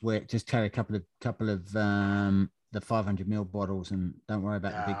just carry a couple of the 500ml bottles and don't worry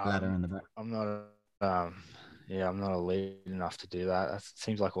about the big bladder in the back? I'm not I'm not elite enough to do that. It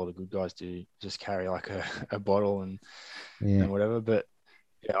seems like all the good guys do, just carry like a bottle and whatever. But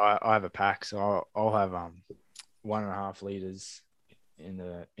yeah, I have a pack, so I'll have 1.5 liters in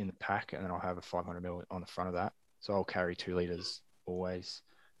the pack, and then I'll have a 500ml on the front of that. So I'll carry 2 liters always.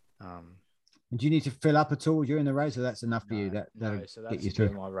 And do you need to fill up at all during the race, or that's enough for you? That'll So get that's you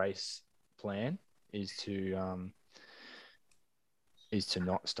through. my race plan is to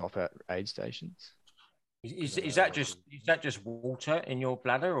not stop at aid stations. Is that just water in your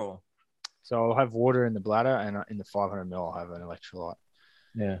bladder, or? So I'll have water in the bladder, and in the 500ml I'll have an electrolyte.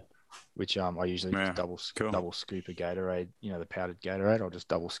 Yeah. Which I usually just double scoop a Gatorade, the powdered Gatorade. I'll just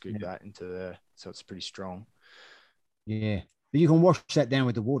double scoop that into there, so it's pretty strong. Yeah, but you can wash that down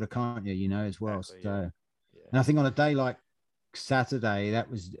with the water, can't you? As well. Exactly, So, and I think on a day like Saturday, that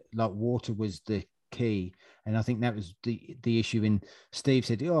was like water was the key, and I think that was the issue. And Steve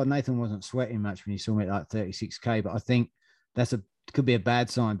said, "Oh, Nathan wasn't sweating much when he saw me at like 36K," but I think could be a bad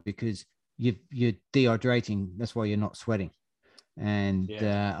sign because you're dehydrating. That's why you're not sweating. And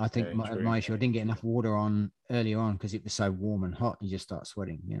I think my issue, I didn't get enough water on earlier on because it was so warm and hot. You just start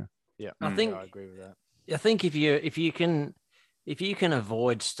sweating. Yeah, I think I agree with that. I think if you can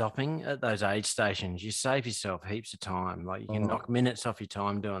avoid stopping at those aid stations, you save yourself heaps of time. Like you can knock minutes off your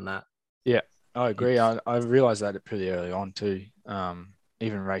time doing that. Yeah, I agree. I realized that pretty early on too.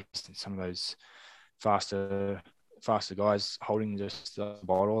 Even racing some of those faster guys holding just the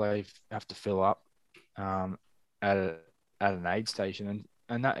bottle, they have to fill up at an aid station,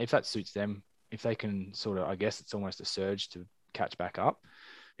 and that if that suits them, if they can sort of, I guess it's almost a surge to catch back up.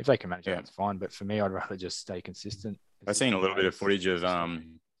 If they can manage it, that's fine. But for me, I'd rather just stay consistent. I've seen a little bit of footage of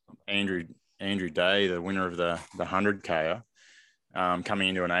Andrew Day, the winner of the 100K. coming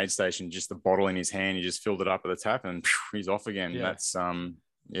into an aid station, just the bottle in his hand, he just filled it up at the tap and he's off again. Yeah. That's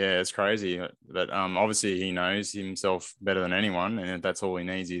it's crazy. But obviously he knows himself better than anyone, and if that's all he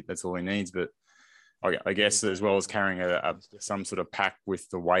needs, that's all he needs. But I guess as well as carrying some sort of pack with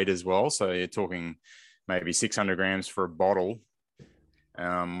the weight as well. So you're talking maybe 600 grams for a bottle,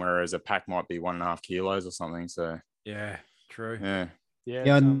 whereas a pack might be 1.5 kilos or something. So yeah, true.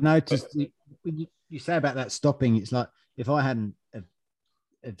 Yeah, I noticed when you say about that stopping, it's like if I hadn't have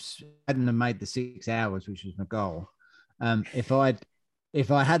made the 6 hours, which was my goal, if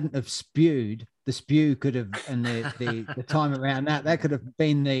I hadn't have spewed, the spew could have, and the time around that could have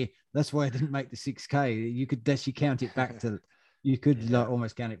been that's why I didn't make the 6K. You could actually count it back to, you could like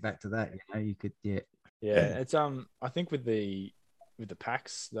almost count it back to that. You could, It's I think with the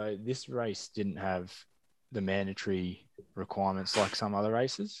packs though, this race didn't have the mandatory requirements like some other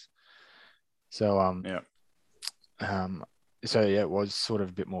races. So it was sort of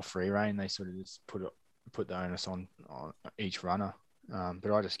a bit more free reign. They sort of just put the onus on each runner.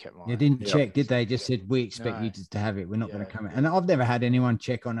 But I just kept my. You didn't check, did they? Just said we expect you to have it. We're not going to come in. And I've never had anyone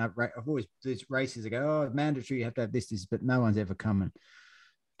check on that. I've always there's races that go, oh, it's mandatory. You have to have this, but no one's ever come and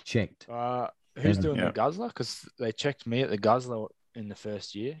checked. Who's doing the guzzler? Because they checked me at the guzzler in the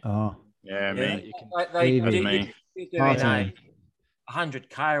first year. Oh, yeah, me. They me. doing a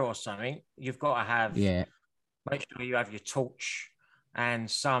 100K or something. You've got to have. Yeah. Make sure you have your torch and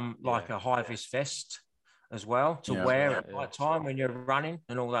some like a high vis vest as well to wear at the right time when you're running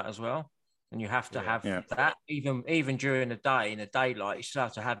and all that as well. And you have to have that even during the day, in the daylight, you still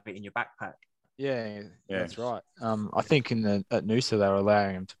have to have it in your backpack. Yeah, that's right. I think at Noosa they were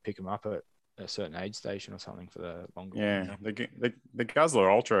allowing them to pick them up at a certain aid station or something for the longer. Yeah, the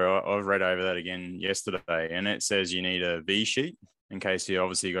Guzzler Ultra, I've read over that again yesterday, and it says you need a V sheet in case you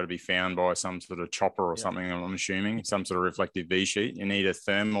obviously got to be found by some sort of chopper or something. I'm assuming some sort of reflective V sheet. You need a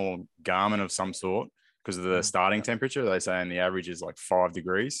thermal garment of some sort because of the starting temperature. They say, and the average is like 5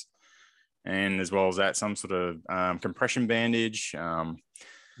 degrees. And as well as that, some sort of compression bandage,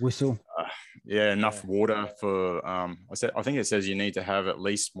 whistle. Enough water for. I think it says you need to have at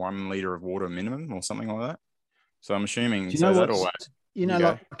least 1 liter of water minimum or something like that. So I'm assuming. Do you know what?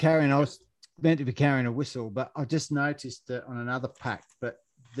 Like carrying, I was meant to be carrying a whistle, but I just noticed that on another pack. But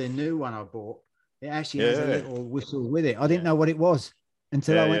the new one I bought, it actually has a little whistle with it. I didn't know what it was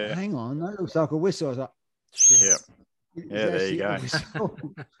until I went, hang on, that looks like a whistle. I was like, there you go.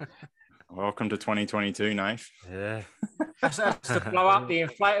 Welcome to 2022, Nath. Yeah. That's to blow up the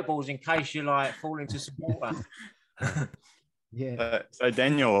inflatables in case you like fall into some water. So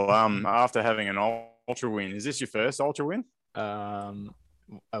Daniel, after having an ultra win, is this your first ultra win?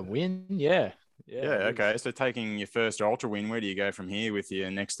 A win, yeah. Okay. So taking your first ultra win, where do you go from here with your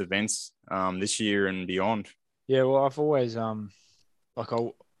next events this year and beyond? Yeah, well, I've always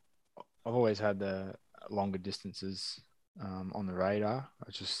I've always had the longer distances on the radar. I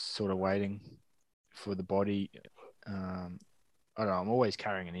was just sort of waiting for the body. I don't know. I'm always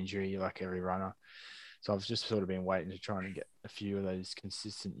carrying an injury like every runner. So I've just sort of been waiting to try and get a few of those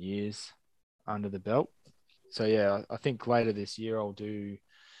consistent years under the belt. So, yeah, I think later this year I'll do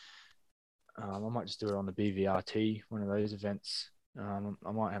I might just do it on the BVRT, one of those events. I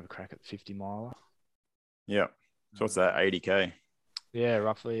might have a crack at the 50 miler. Yeah. So what's that, 80K? Yeah,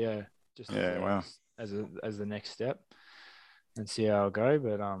 roughly, yeah. Just wow. As the next step and see how I go.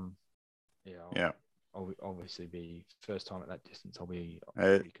 But I'll obviously be first time at that distance. I'll be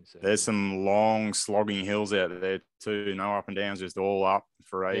pretty conservative. There's some long slogging hills out there too. No up and downs, just all up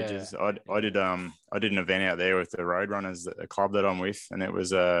for ages. Yeah. I did an event out there with the Roadrunners, a club that I'm with, and it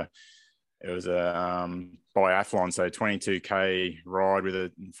was a biathlon, so 22K ride with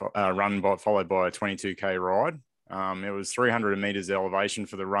a run followed by a 22K ride. It was 300 meters elevation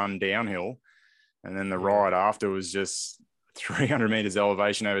for the run downhill, and then the ride after was just 300 meters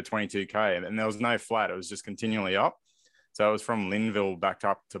elevation over 22K, and there was no flat. It was just continually up. So it was from Linville back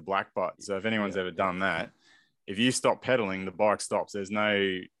up to Blackbutt. So if anyone's ever done that, if you stop pedaling, the bike stops. There's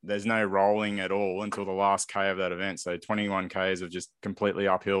no rolling at all until the last K of that event. So 21 Ks of just completely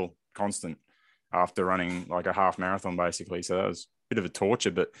uphill, constant, after running like a half marathon basically. So that was a bit of a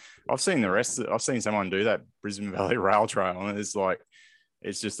torture. But I've seen I've seen someone do that Brisbane Valley Rail Trail, and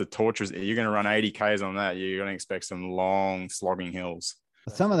it's just a torture. You're going to run 80 Ks on that. You're going to expect some long slogging hills.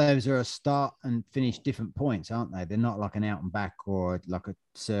 Some of those are a start and finish different points, aren't they? They're not like an out and back or like a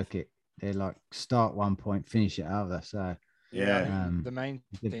circuit. They're like start one point, finish at other. So the main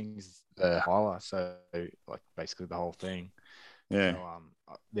thing's the highlight. So like basically the whole thing. Yeah.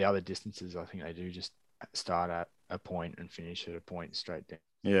 So, the other distances, I think they do just start at a point and finish at a point straight down.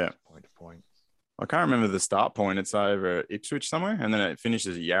 Yeah. Point to point. I can't remember the start point. It's over at Ipswich somewhere, and then it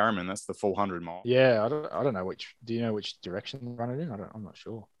finishes at Yarraman. That's the full 100 mile. Yeah, I don't know which. Do you know which direction they run it in? I'm not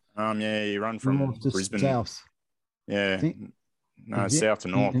sure. Yeah, you run from North to Brisbane. south. Yeah, Think- no, Is it? south to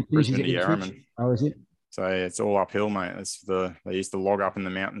north, And Brisbane to finishes at Ipswich? Yarraman. Oh, is it? So it's all uphill, mate. They used to log up in the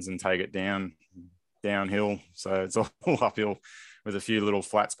mountains and take it downhill. So it's all uphill with a few little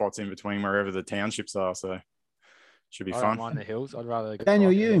flat spots in between wherever the townships are. So should be I fun. don't mind the hills. I'd rather.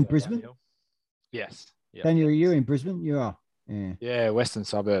 Daniel, you in Brisbane? Yes. Yeah. Daniel, are you in Brisbane? You are. Yeah. Yeah, western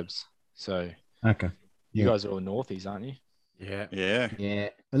suburbs. So Okay. you Yeah. guys are all northies, aren't you? Yeah. Yeah. Yeah.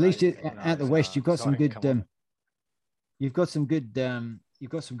 At least No, out the it's, west, you've got some exciting. good. Come on. You've got some good.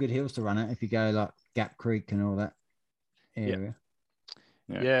 You've got some good hills to run at if you go like Gap Creek and all that area.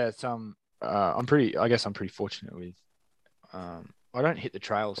 Yeah, it's I guess I'm pretty fortunate with I don't hit the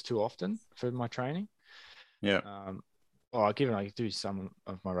trails too often for my training. Yeah. Given I do some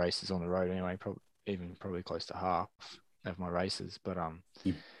of my races on the road anyway, probably close to half of my races, but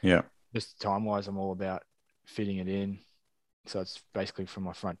Yeah. just time wise I'm all about fitting it in. So it's basically from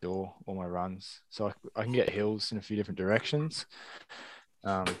my front door, all my runs. So I can get hills in a few different directions.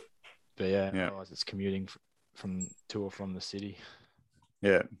 But yeah, otherwise it's commuting from to or from the city.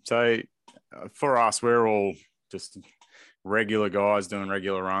 Yeah. So for us, we're all just regular guys doing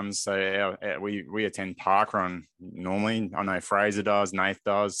regular runs. So we attend park run normally. I know Fraser does, Nath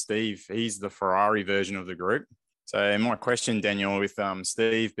does, Steve. He's the Ferrari version of the group. So my question, Daniel, with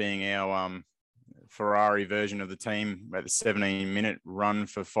Steve being our Ferrari version of the team at the 17-minute run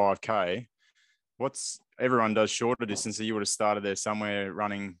for 5K, everyone does shorter distance, so you would have started there somewhere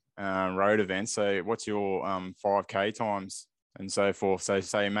running road events. So what's your 5K times and so forth? So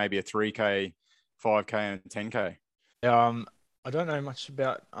say maybe a 3K, 5K and 10K. I don't know much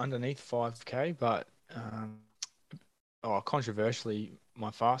about underneath 5K, but controversially,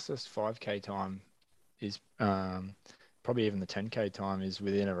 my fastest 5K time is probably even the 10K time is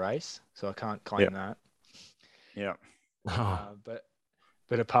within a race, so I can't claim that. Yeah. But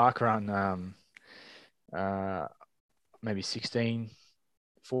a park run, maybe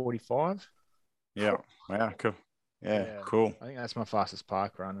 16:45. Yeah. Wow. Cool. Yeah. Cool. I think that's my fastest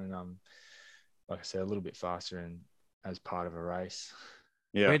park run, and like I said, a little bit faster and as part of a race.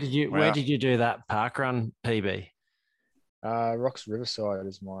 Yeah. Where did you do that park run, PB? Rocks Riverside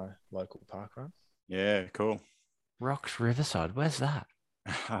is my local park run. Yeah. Cool. Rocks Riverside. Where's that?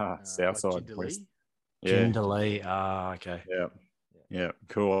 Southside. Like West. Yeah. Yeah. Jindalee. Okay. Yeah. Yeah.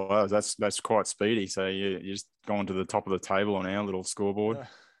 Cool. Well, that's quite speedy. So you're just going to the top of the table on our little scoreboard.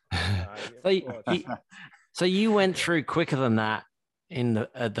 So you went through quicker than that in the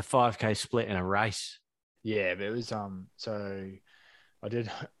 5K split in a race. Yeah, but it was so I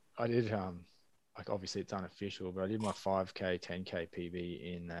did like obviously it's unofficial, but I did my 5K 10K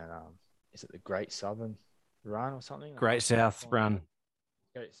PB in that is it the Great Southern Run or something? Great South Run.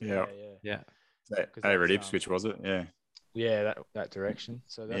 Yeah. Over at Ipswich, was it? Yeah. Yeah, that direction.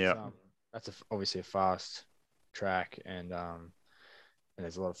 So that's obviously a fast track, and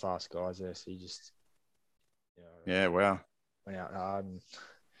there's a lot of fast guys there. So you just Wow. went out hard, and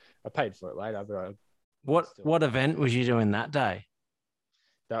I paid for it later. But What event was you doing that day?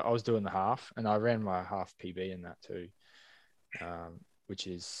 I was doing the half, and I ran my half PB in that too, which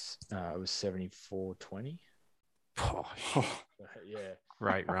is it was 74:20. Yeah,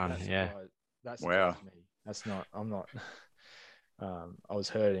 great run. That's wow. Me. That's not. I'm not. I was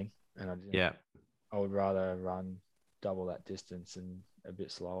hurting, and I didn't. Yeah. I would rather run double that distance and a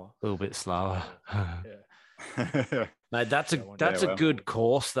bit slower. A little bit slower. Yeah. Mate, that's a good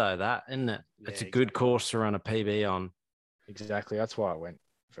course though, that isn't it? It's a good course to run a PB on. Exactly. That's why I went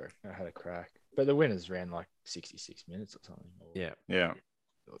for. I had a crack, but the winners ran like 66 minutes or something. Yeah.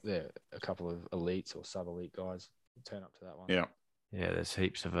 There a couple of elites or sub-elite guys turn up to that one. Yeah. Yeah, there's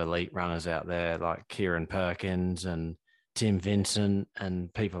heaps of elite runners out there like Kieran Perkins and Tim Vincent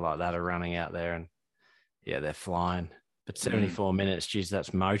and people like that are running out there, and yeah, they're flying. But 74 minutes, geez,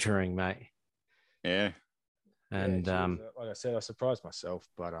 that's motoring, mate. Yeah. And like I said, I surprised myself,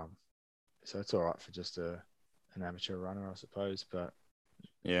 but so it's all right for just an amateur runner, I suppose. But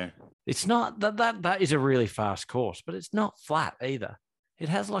yeah, it's not that is a really fast course, but it's not flat either. It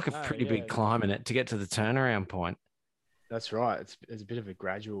has like a pretty big climb in it to get to the turnaround point. That's right. It's a bit of a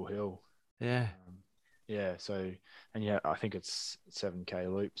gradual hill. Yeah. So, and I think it's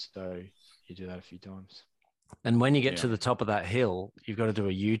 7K loops. So you do that a few times. And when you get to the top of that hill, you've got to do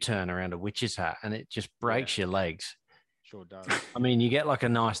a U-turn around a witch's hat, and it just breaks your legs. Sure does. I mean, you get like a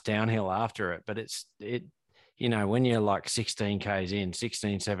nice downhill after it, but when you're like 16 Ks in,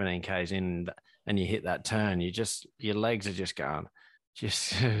 17 Ks in, and you hit that turn, your legs are just going,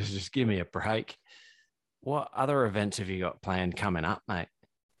 just give me a break. What other events have you got planned coming up, mate?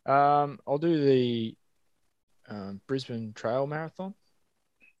 I'll do the Brisbane Trail Marathon.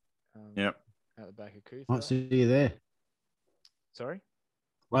 Yep. At the back of Cootha. I'll see you there. Sorry?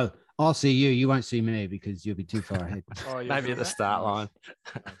 Well, I'll see you. You won't see me because you'll be too far ahead. Oh, you'll Maybe do at the that? start Nice. line.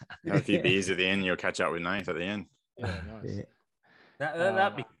 Nice. Have a few beers at the end. You'll catch up with Nate at the end. Yeah, nice. Yeah.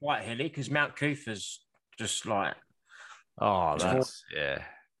 That'd be quite hilly because Mount Cootha's just like Oh, It's that's yeah.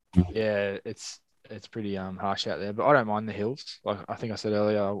 Yeah, it's pretty harsh out there, but I don't mind the hills. Like I think I said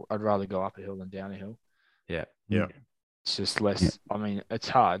earlier, I'd rather go up a hill than down a hill. Yeah. Yeah. It's just less. Yeah. I mean, it's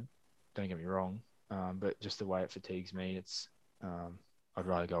hard. Don't get me wrong, but just the way it fatigues me, I'd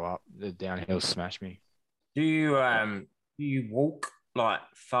rather go up. The downhills smash me. do you walk like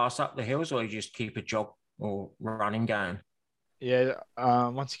fast up the hills or you just keep a jog or running going? Yeah.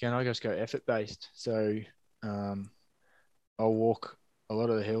 Once again, I just go effort based. So, I'll walk a lot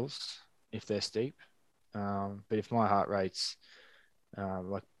of the hills if they're steep. But if my heart rate's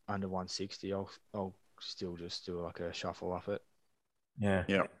like under 160, I'll still just do like a shuffle up it. Yeah.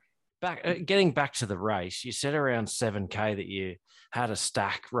 Yeah. Getting back to the race, you said around 7K that you had a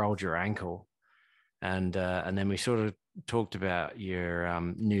stack, rolled your ankle, and then we sort of talked about your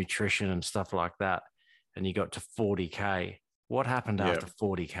nutrition and stuff like that, and you got to 40K. What happened after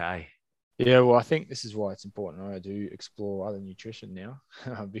 40K? Yeah, well, I think this is why it's important I do explore other nutrition now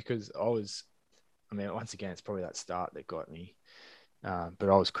because once again, it's probably that start that got me, but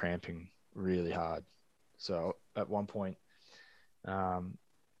I was cramping really hard. So at one point I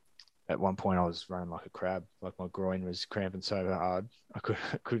was running like a crab. Like my groin was cramping so hard I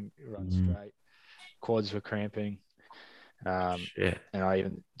couldn't run straight. Quads were cramping, Shit. and I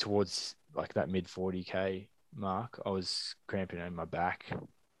even towards like that mid 40K mark, I was cramping in my back,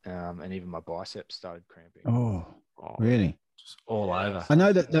 and even my biceps started cramping. Oh, really? Just all over. I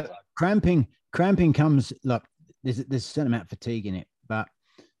know that the cramping comes like there's a certain amount of fatigue in it, but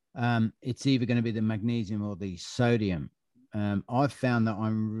it's either going to be the magnesium or the sodium. I've found that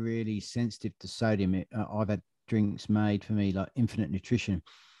I'm really sensitive to sodium. I've had drinks made for me like Infinite Nutrition,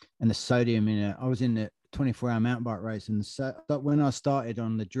 and the sodium in it. I was in the 24-hour mountain bike race, and when I started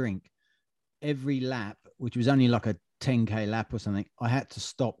on the drink, every lap, which was only like a 10K lap or something, I had to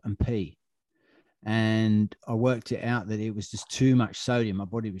stop and pee. And I worked it out that it was just too much sodium. My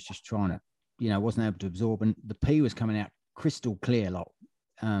body was just trying to, wasn't able to absorb, and the pee was coming out crystal clear.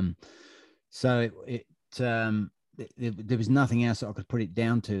 So there was nothing else that I could put it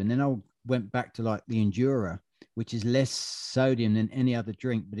down to. And then I went back to like the Endura, which is less sodium than any other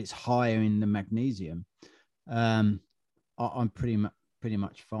drink, but it's higher in the magnesium. I'm pretty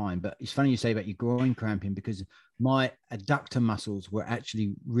much fine. But it's funny you say about your groin cramping, because my adductor muscles were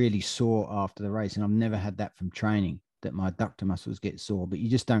actually really sore after the race, and I've never had that from training, that my adductor muscles get sore. But you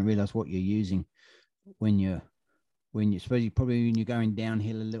just don't realize what you're using when you're probably when you're going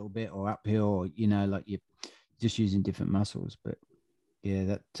downhill a little bit or uphill, or like you're just using different muscles. But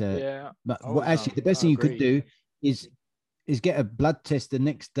yeah, but actually the best thing you could do is get a blood test the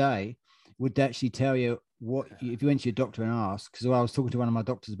next day. Would actually tell you what, if you went to your doctor and asked, because I was talking to one of my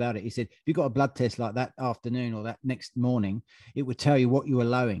doctors about it, he said, if you got a blood test like that afternoon or that next morning, it would tell you what you were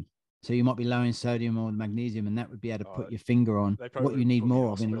lowing. So you might be lowing sodium or magnesium, and that would be able to put your finger on what you need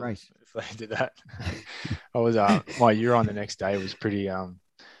more of in a race. If they did that, I was my urine the next day was pretty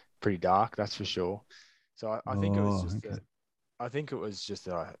dark, that's for sure. So I think it was just I think it was just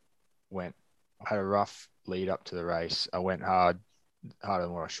that I had a rough lead up to the race. I went harder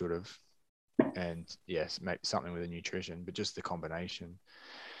than what I should have. And yes, maybe something with the nutrition, but just the combination.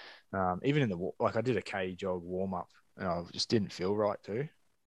 Even in I did a K jog warm up, and I just didn't feel right too.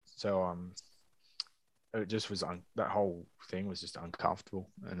 So it just was that whole thing was just uncomfortable.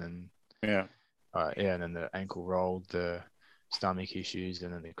 And then and then the ankle rolled, the stomach issues,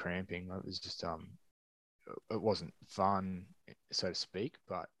 and then the cramping. It was just it wasn't fun, so to speak.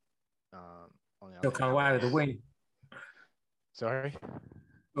 But You'll come away with a win. Sorry.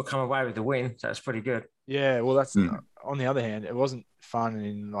 You'll come away with the win, so that's pretty good. Yeah, well, that's on the other hand, it wasn't fun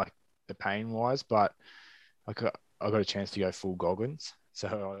in like the pain wise, but I got a chance to go full Goggins.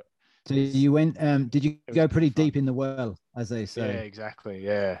 So you went. Did you go pretty deep in the well, as they say? Yeah, exactly.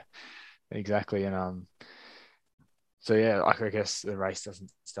 Yeah, exactly. And so yeah, I guess the race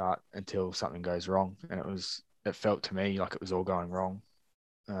doesn't start until something goes wrong, and it felt to me like it was all going wrong.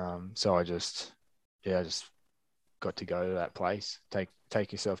 So I just got to go to that place.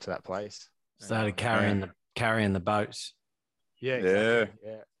 Take yourself to that place. Started carrying the boats. Yeah, exactly.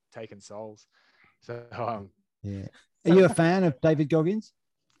 Yeah, taking souls. So yeah. Are you a fan of David Goggins?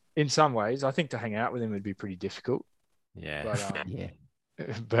 In some ways, I think to hang out with him would be pretty difficult. Yeah, but, yeah.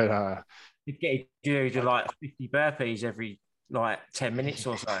 But You'd get you to do like 50 burpees every like 10 minutes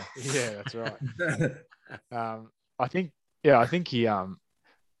or so. yeah, that's right. I think he I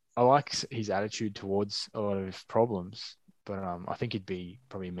like his attitude towards a lot of problems, but I think he'd be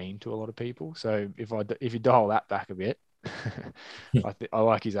probably mean to a lot of people. So if you dial that back a bit, I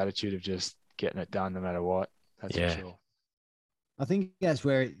like his attitude of just getting it done no matter what. That's for sure. I think that's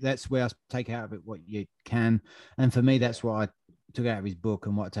where I take out of it what you can, and for me, that's what I took out of his book,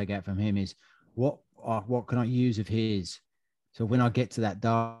 and what I take out from him is what can I use of his. So when I get to that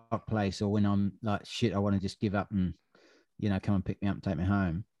dark place, or when I'm like shit, I want to just give up and come and pick me up and take me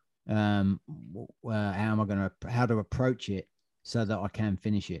home. How to approach it so that I can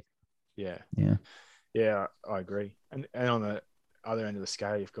finish it. Yeah, I agree. And on the other end of the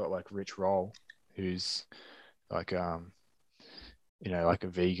scale, you've got like Rich Roll, who's like like a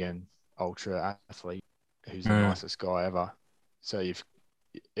vegan ultra athlete who's the nicest guy ever. So if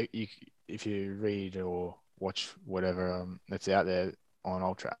you read or watch whatever that's out there on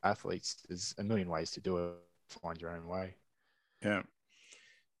ultra athletes, there's a million ways to do it. Find your own way. Yeah.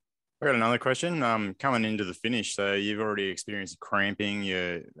 I got another question. Coming into the finish, so you've already experienced cramping.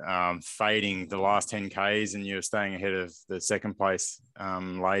 You're fading the last 10Ks, and you're staying ahead of the second place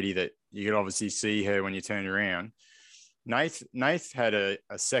lady that you could obviously see her when you turned around. Nath had a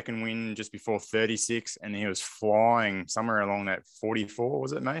second win just before 36, and he was flying somewhere along that 44,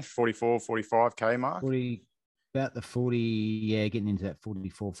 was it, Nath? 44, 45K mark? About the 40, getting into that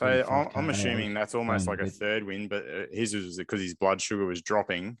 44. So I'm assuming that's almost like a third win, but his was because his blood sugar was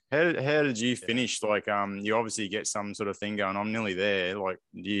dropping. How did you finish? Like, you obviously get some sort of thing going. I'm nearly there. Like,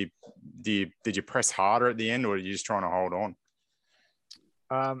 did you press harder at the end, or are you just trying to hold on?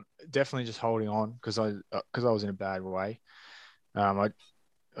 Definitely just holding on because I was in a bad way. I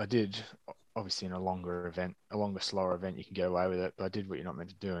did obviously in a longer, slower event, you can get away with it, but I did what you're not meant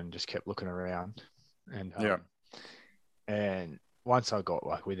to do and just kept looking around. And and once I got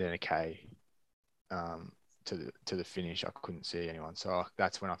like within a K to the finish, I couldn't see anyone. So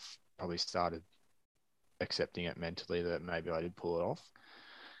that's when I probably started accepting it mentally that maybe I did pull it off.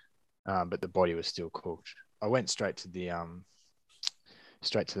 But the body was still cooked. I went straight to the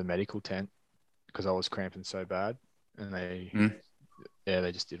medical tent because I was cramping so bad, and they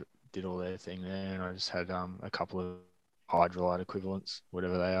just did all their thing there, and I just had a couple of hydrolyte equivalents,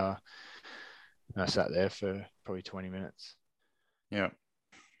 whatever they are. And I sat there for probably 20 minutes. Yeah.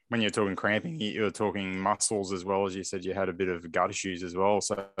 When you're talking cramping, you're talking muscles as well, as you said you had a bit of gut issues as well.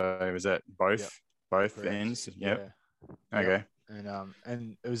 So was that both ends? Yep. Okay.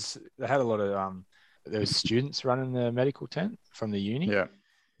 And it was, they had a lot of there was students running the medical tent from the uni. Yeah.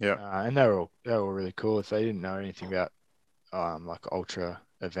 And they were all really cool. If they didn't know anything about like ultra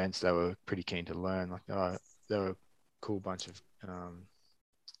events, they were pretty keen to learn. Like they were a cool bunch of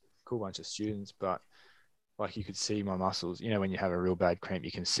students, but like you could see my muscles. When you have a real bad cramp,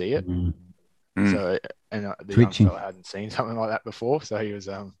 you can see it. So the young fella hadn't seen something like that before, so he was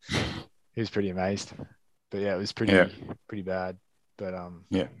pretty amazed. But yeah, it was pretty bad. But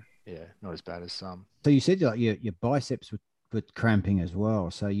not as bad as some. So you said like your biceps were cramping as well.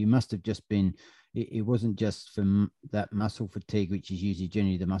 So you must have just been. It wasn't just from that muscle fatigue, which is usually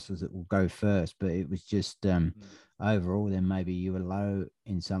generally the muscles that will go first, but it was just overall. Then maybe you were low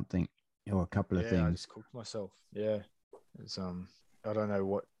in something or a couple of things. I just cooked myself. Yeah, it's I don't know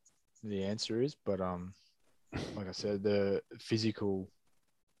what the answer is, but like I said, the physical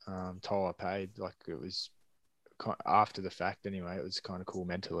toll I paid, like it was after the fact anyway. It was kind of cool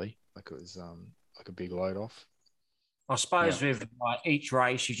mentally, like it was like a big load off. I suppose with like each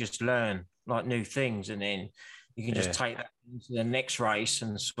race, you just learn like new things, and then you can just take that into the next race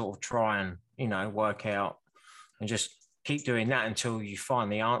and sort of try and work out and just keep doing that until you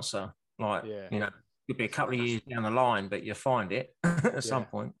find the answer. Like could be a couple of years down the line, but you find it at some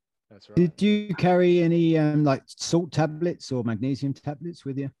point. That's right. Did you carry any like salt tablets or magnesium tablets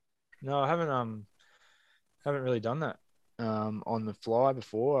with you? No, I haven't really done that on the fly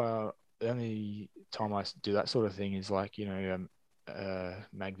before. The only time I do that sort of thing is like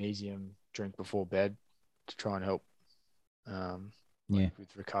magnesium drink before bed to try and help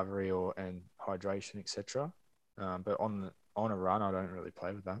with recovery and hydration, etc. But on a run, I don't really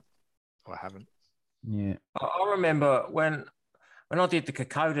play with that. Or I haven't. Yeah, I remember when I did the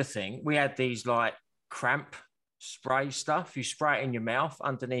Kokoda thing, we had these like cramp spray stuff. You spray it in your mouth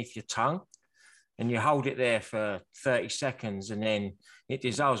underneath your tongue, and you hold it there for 30 seconds, and then it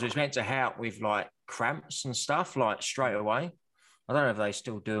dissolves. It's meant to help with like cramps and stuff like straight away. I don't know if they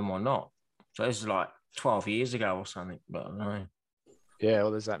still do them or not. So this is like 12 years ago or something, but I don't know. Yeah,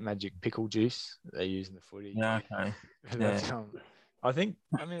 well, there's that magic pickle juice that they use in the footy. Yeah, okay. I mean,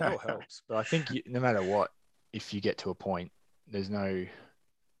 it all helps, but I think no matter what, if you get to a point, there's no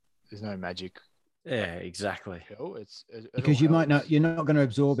magic Yeah, exactly. pill. It Because all you might not, helps. you're not going to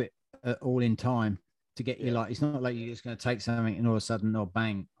absorb it all in time to get you Yeah. like, it's not like you're just going to take something and all of a sudden, oh,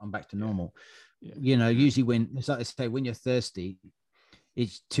 bang, I'm back to normal. Yeah. You know, usually when, it's like I say, when you're thirsty,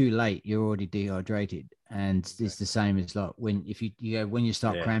 it's too late. You're already dehydrated. And it's the same as like when, if when you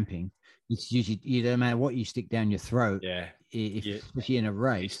start Yeah. cramping, it's usually, you don't matter what you stick down your throat. Yeah. If you're in a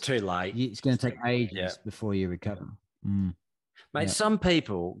race, It's too late. it's going to take ages before you recover. Mate, some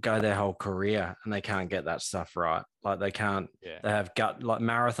people go their whole career and they can't get that stuff right. Like they can't, they have gut, like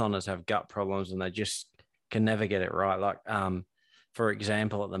marathoners have gut problems and they just can never get it right. Like, for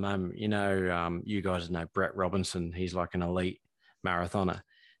example, at the moment, you guys know Brett Robinson. He's like an elite marathoner.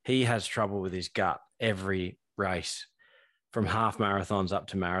 He has trouble with his gut every race from half marathons up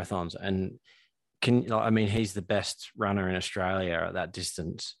to marathons. And he's the best runner in Australia at that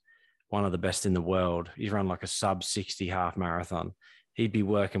distance. One of the best in the world. He's run like a sub 60 half marathon. He'd be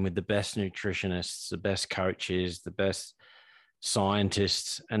working with the best nutritionists, the best coaches, the best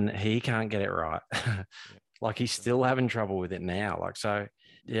scientists, and he can't get it right. Like he's still having trouble with it now. Like, so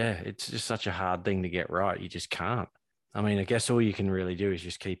yeah, it's just such a hard thing to get right. You just can't. I mean, I guess all you can really do is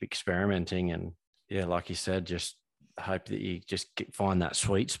just keep experimenting. And yeah, like you said, just hope that you just find that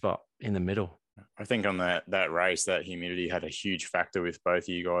sweet spot in the middle. I think on that race, that humidity had a huge factor with both of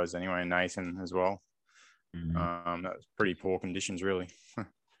you guys anyway, Nathan as well. That was pretty poor conditions, really.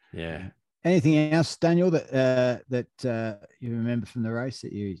 Yeah. Anything else, Daniel, that you remember from the race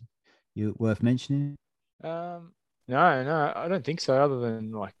that you worth mentioning? No, I don't think so. Other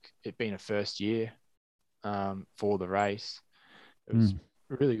than like it being a first year for the race, it was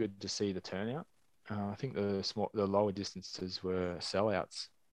really good to see the turnout. I think the lower distances were sellouts.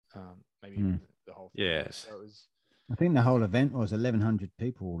 Maybe the whole thing. Yes. So I think the whole event was 1,100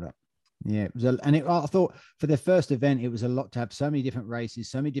 people all up. Yeah, it was, I thought for the first event it was a lot to have so many different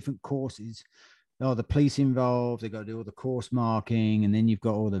races, so many different courses. Oh, the police involved. They got to do all the course marking, and then you've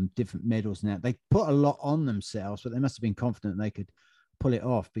got all the different medals. Now they put a lot on themselves, but they must have been confident they could pull it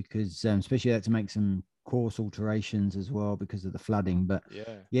off because, especially had to make some course alterations as well because of the flooding. But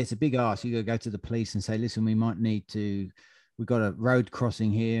yeah, it's a big ask. You got to go to the police and say, listen, we might need to. We've got a road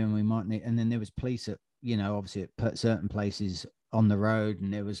crossing here, and we might need. And then there was police at, obviously at certain places on the road,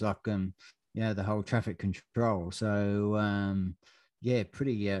 and there was like the whole traffic control. So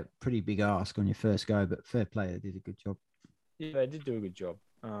pretty big ask on your first go, but fair play, they did a good job. Yeah, they did do a good job.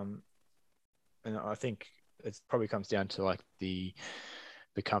 And I think it probably comes down to like the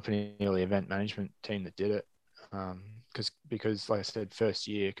company or the event management team that did it. Because like I said, first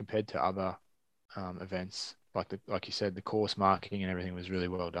year compared to other events, like you said, the course marking and everything was really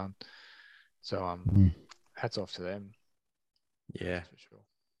well done. So hats off to them. Yeah, for sure.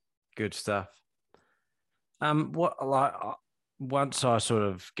 Good stuff. Once I sort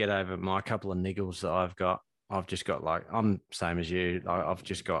of get over my couple of niggles that I've just got I'm same as you. I've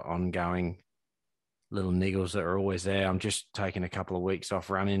just got ongoing little niggles that are always there. I'm just taking a couple of weeks off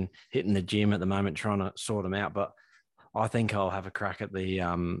running, hitting the gym at the moment, trying to sort them out. But I think I'll have a crack at the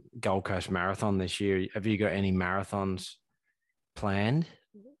Gold Coast Marathon this year. Have you got any marathons planned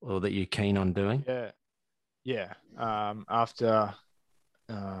or that you're keen on doing? Yeah. After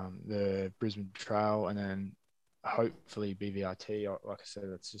the Brisbane Trail and then hopefully BVRT, like I said,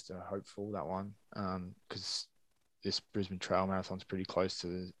 that's just a hopeful, that one, because this Brisbane Trail Marathon's pretty close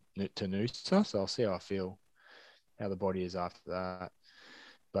to Noosa, so I'll see how I feel, how the body is after that.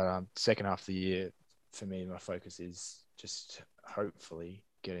 But second half of the year, for me, my focus is just hopefully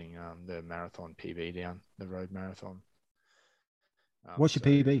getting the marathon PB down, the road marathon. What's your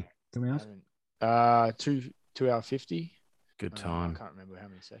PB? Can we ask? 2 hour 50. Good time. I can't remember how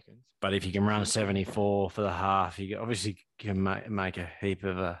many seconds. But if you can run 74 for the half, you obviously can make a heap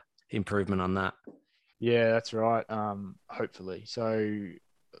of a improvement on that. Yeah, that's right. Hopefully. So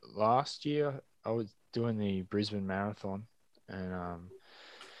last year I was doing the Brisbane Marathon, and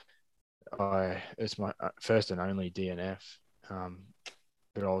it's my first and only DNF.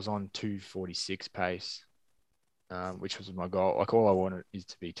 But I was on 2:46 pace, which was my goal. Like all I wanted is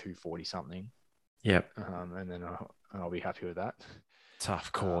to be 2:40 something. Yep. And then I'll be happy with that.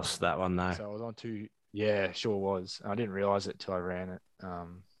 Tough course, that one though. So I was on yeah, sure was. I didn't realize it till I ran it.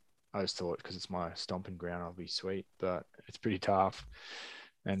 I just thought because it's my stomping ground, I'll be sweet, but it's pretty tough.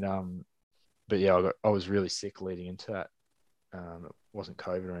 And but yeah, I was really sick leading into that. It wasn't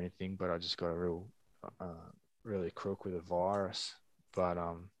COVID or anything, but I just got a really crook with a virus. But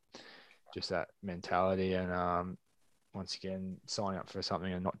just that mentality and once again, signing up for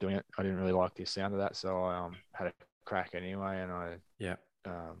something and not doing it, I didn't really like the sound of that. So I had a crack anyway, and I Yeah.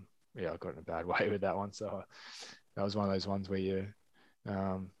 I got in a bad way with that one. So that was one of those ones where you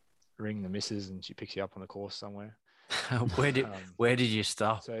ring the missus and she picks you up on the course somewhere. where did you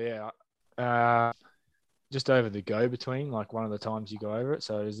stop? So just over the go between, like one of the times you go over it.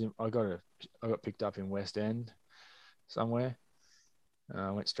 So I got picked up in West End somewhere.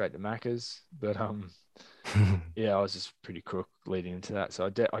 I went straight to Macca's, but I was just pretty crook leading into that.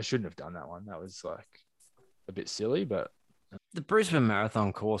 So I shouldn't have done that one. That was like a bit silly, but the Brisbane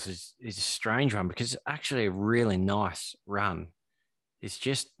Marathon course is a strange one because it's actually a really nice run. It's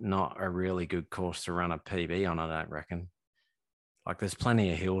just not a really good course to run a PB on, I don't reckon. Like there's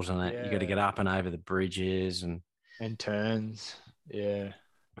plenty of hills on it. Yeah. You got to get up and over the bridges and turns. Yeah.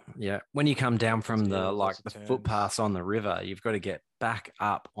 Yeah. When you come down from the turns. footpaths on the river, you've got to get back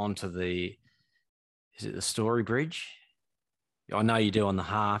up onto is it the Story Bridge? I know you do on the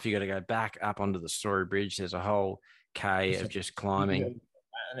half. You got to go back up onto the Story Bridge. There's a whole K of just climbing.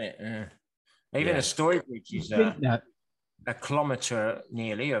 Even a Story Bridge is a kilometre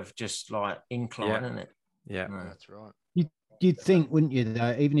nearly of just like incline, isn't it? Yeah. That's right. You'd think, wouldn't you,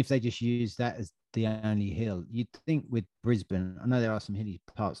 though, even if they just use that as the only hill, you'd think with Brisbane, I know there are some hilly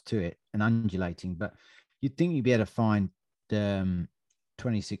parts to it and undulating, but you'd think you'd be able to find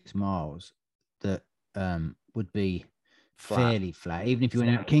 26 miles that would be fairly flat. Even if you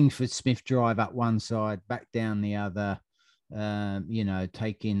went out Kingsford Smith Drive up one side, back down the other, go out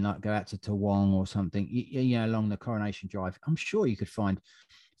to Toowong or something, along the Coronation Drive, I'm sure you could find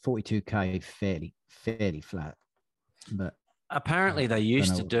 42K fairly flat. But apparently they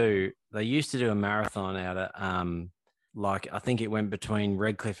used to do a marathon out at I think it went between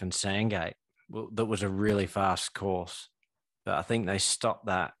Redcliffe and Sandgate. Well, that was a really fast course, but I think they stopped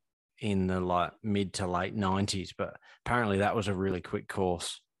that in the mid to late 90s. But apparently that was a really quick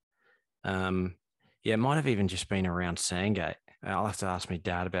course. It might have even just been around Sandgate. I'll have to ask my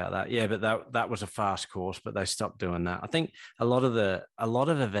dad about that. Yeah, but that was a fast course, but they stopped doing that. I think a lot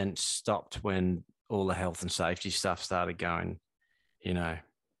of events stopped when all the health and safety stuff started going, in a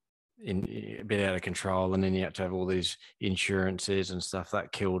bit out of control. And then you had to have all these insurances and stuff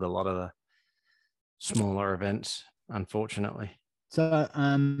that killed a lot of the smaller events, unfortunately. So,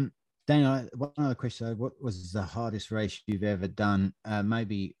 Daniel, one other question. What was the hardest race you've ever done?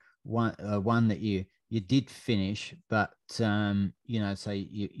 Maybe one that you did finish, but, say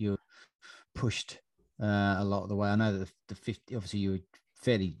you pushed a lot of the way. I know that the 50, obviously you were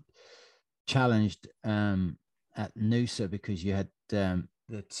fairly challenged at Noosa because you had the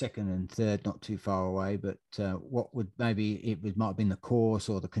second and third not too far away, but what would maybe might have been the course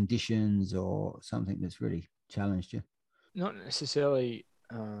or the conditions or something that's really challenged you? Not necessarily.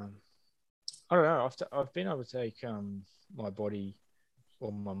 I don't know. I've been able to take my body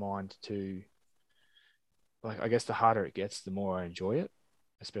or my mind to, I guess the harder it gets, the more I enjoy it,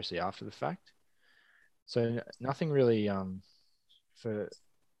 especially after the fact. So nothing really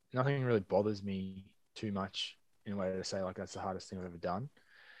bothers me too much in a way to say that's the hardest thing I've ever done.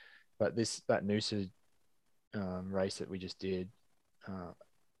 But that Noosa race that we just did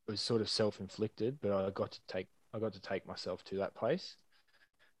was sort of self-inflicted, but I got to take myself to that place,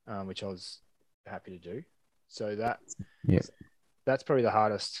 which I was happy to do. So that's probably the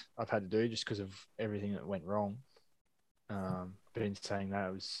hardest I've had to do, just because of everything that went wrong. But in saying that,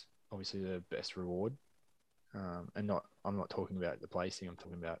 it was obviously the best reward. I'm not talking about the placing. I'm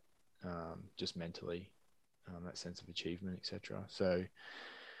talking about just mentally, that sense of achievement, etc. So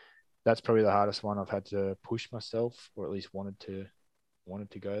that's probably the hardest one I've had to push myself, or at least wanted to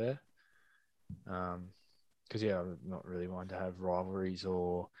go there. Because I'm not really one to have rivalries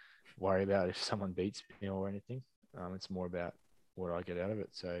or worry about if someone beats me or anything. It's more about what I get out of it.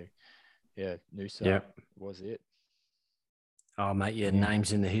 So Noosa was it. Oh, mate, your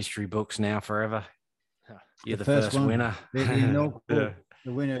name's in the history books now forever. You're the first winner. The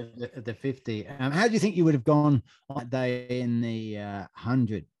winner of the 50. How do you think you would have gone on that day in the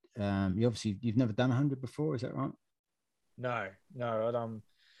 100? You've never done 100 before, is that right? No.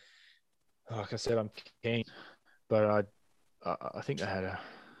 Like I said, I'm keen, but I think they had a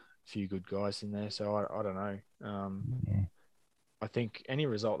few good guys in there, so I don't know. I think any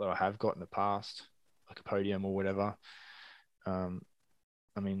result that I have got in the past, like a podium or whatever,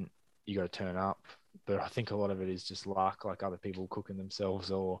 you got to turn up. But I think a lot of it is just luck, like other people cooking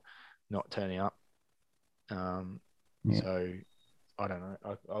themselves or not turning up. So I don't know.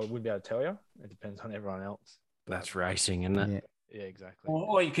 I wouldn't be able to tell you. It depends on everyone else. That's racing, isn't it? Yeah, exactly.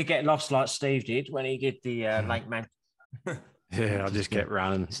 Or you could get lost like Steve did when he did the Lake Man. Yeah, I just kept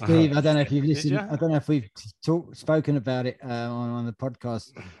running. Steve, I don't know if you've Did listened. ya? I don't know if we've spoken about it on the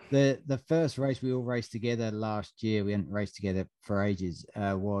podcast. The first race we all raced together last year, we hadn't raced together for ages,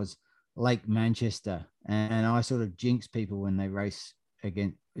 was Lake Manchester. And I sort of jinx people when they race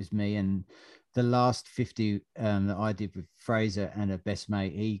against me. And the last 50 that I did with Fraser and a best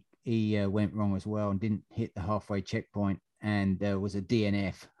mate, he went wrong as well and didn't hit the halfway checkpoint, and there was a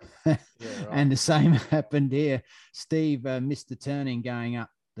DNF. Yeah, right. And the same happened here. Steve missed the turning going up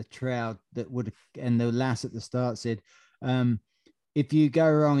the trail and the lass at the start said, if you go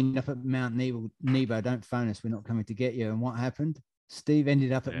wrong and you're up at Mount Nebo, don't phone us. We're not coming to get you. And what happened? Steve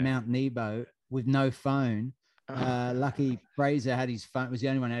ended up at Mount Nebo with no phone. Lucky Fraser had his phone, was the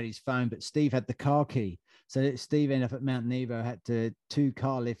only one who had his phone, but Steve had the car key. So Steve ended up at Mount Nebo, had to 2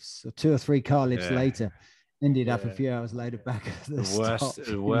 or 3 car lifts later, ended up a few hours later back at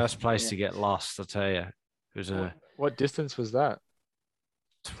the worst place to get lost, I tell you. It was what distance was that?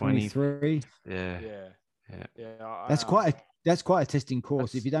 23. Yeah. That's quite a testing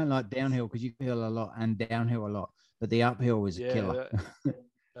course if you don't like downhill, because you feel a lot and downhill a lot, but the uphill was a killer.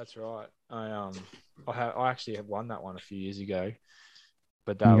 That's right. I actually have won that one a few years ago,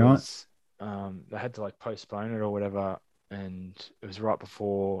 but that was they had to like postpone it or whatever, and it was right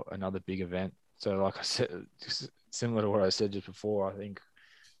before another big event. So like I said, similar to what I said just before, I think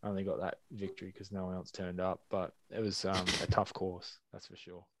I only got that victory because no one else turned up, but it was a tough course, that's for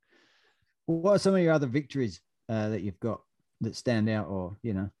sure. What are some of your other victories that you've got that stand out, or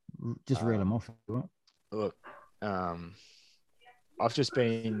just reel them off if you want? Look, I've just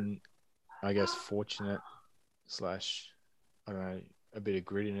been, I guess, fortunate / I don't know, a bit of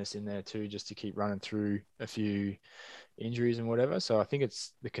grittiness in there too, just to keep running through a few injuries and whatever. So I think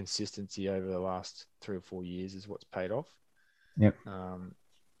it's the consistency over the last 3 or 4 years is what's paid off. Yep.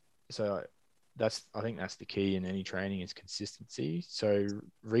 So I think that's the key in any training, is consistency. So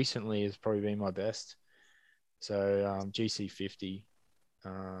recently has probably been my best. So GC50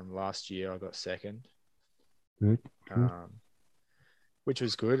 last year I got second. Good. Which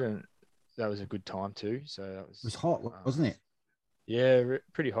was good, and that was a good time too. So that was. It was hot, wasn't it? Yeah,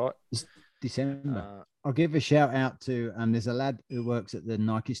 pretty hot. It's December. I'll give a shout out to there's a lad who works at the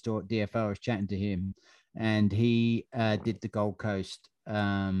Nike store at DFO. I was chatting to him, and he did the Gold Coast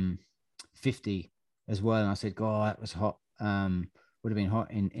 50 as well. And I said, God, that was hot. Would have been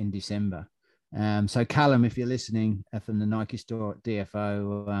hot in December. So Callum, if you're listening from the Nike store at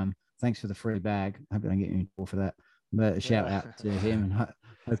DFO, thanks for the free bag. I hope I don't get you in trouble for that. But a shout out to him, and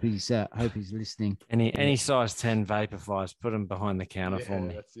hope he's listening. Any size 10 vapor flies, put them behind the counter for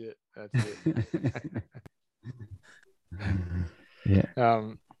me. That's it.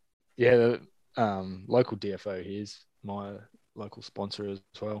 Yeah. The local DFO here is my local sponsor as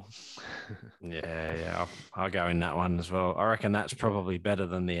well. Yeah. I'll go in that one as well. I reckon that's probably better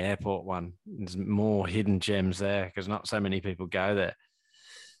than the airport one. There's more hidden gems there because not so many people go there.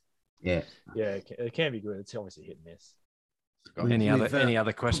 Yeah, it can be good. It's obviously hit and miss. Any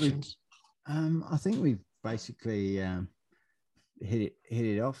other questions? I think we've basically hit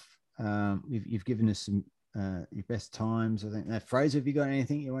it off. You've given us some your best times. I think. Fraser, have you got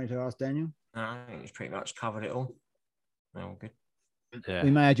anything you wanted to ask Daniel? No, I think it's pretty much covered it all. No, good. Yeah. We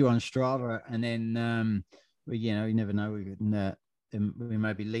may add you on Strava, and then you never know. We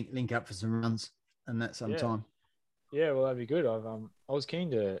maybe link up for some runs and that sometime. Yeah, well, that'd be good. I was keen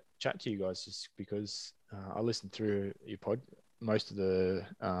to chat to you guys just because I listened through most of the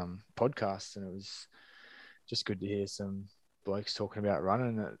podcasts, and it was just good to hear some blokes talking about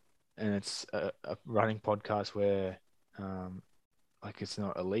running. And it's a running podcast where it's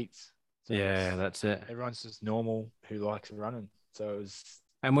not elites. So that's it. Everyone's just normal who likes running. So it was.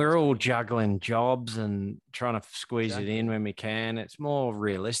 And we're all juggling jobs and trying to squeeze it in when we can. It's more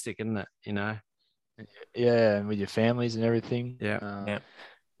realistic, isn't it? Yeah, and with your families and everything. Yeah.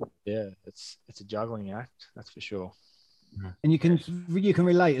 It's a juggling act, that's for sure. And you can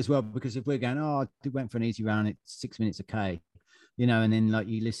relate as well, because if we're going, I went for an easy run, it's 6 minutes a K, and then like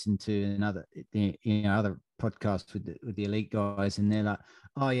you listen to another other podcasts with the elite guys, and they're like,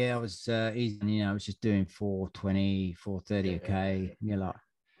 oh yeah, I was easy, I was just doing 4:20, 4:30 a K. And you're like,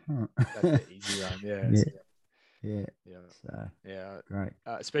 that's the easy run. Yeah. So, great.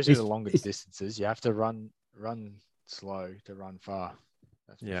 Especially the longer distances, you have to run slow to run far.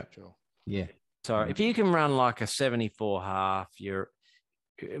 That's for sure. Yeah. So if you can run like a 74 half, you're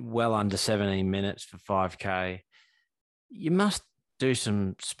well under 17 minutes for 5K. You must do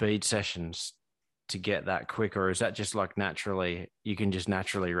some speed sessions to get that quicker. Or is that just like you can just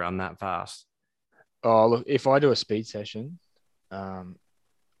naturally run that fast? Oh, look, if I do a speed session,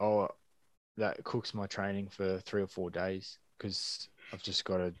 that cooks my training for 3 or 4 days, because I've just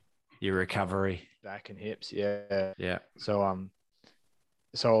got to Your recovery. back and hips. Yeah. Yeah. So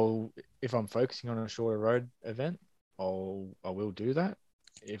so if I'm focusing on a shorter road event, I will do that.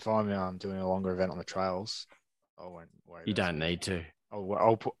 If I'm doing a longer event on the trails, I won't worry. You don't need to.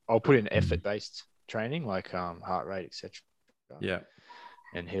 I'll put in effort based training like heart rate, etc. Yeah.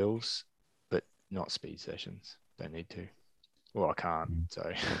 And hills, but not speed sessions. Don't need to. Well, I can't. So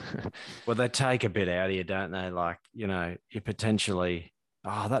Well, they take a bit out of you, don't they? Like, you know, you potentially,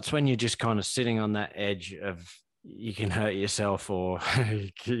 that's when you're just kind of sitting on that edge of you can hurt yourself or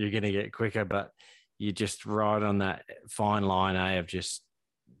you're going to get quicker, but you're just right on that fine line, of just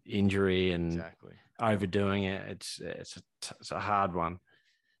injury and exactly overdoing it. It's a hard one,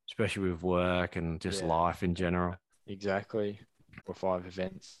 especially with work and just life in general. Exactly. 4 or 5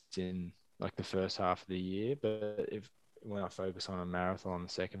 events in like the first half of the year, but when I focus on a marathon, the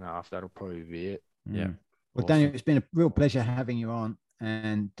second half, that'll probably be it. Yeah. Well, Daniel, it's been a real pleasure having you on,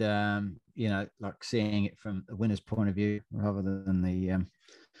 and you know, like seeing it from the winner's point of view rather than the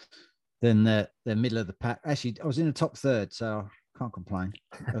middle of the pack. Actually, I was in the top third, so I can't complain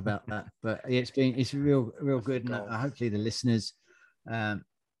about that. But it's real That's good, the and goal. hopefully the listeners get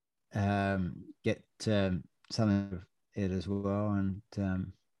something of it as well. And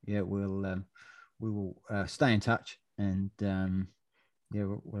we will stay in touch, and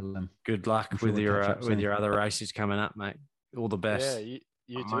we'll good luck I'm sure with we'll catch up soon. your other races coming up, mate. All the best. Yeah,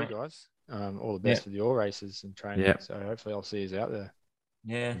 you Oh, too, mate. guys. All the best with your races and training. Yeah. So hopefully I'll see you out there.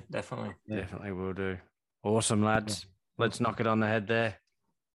 Yeah, definitely. Definitely will do. Awesome, lads. Let's knock it on the head there.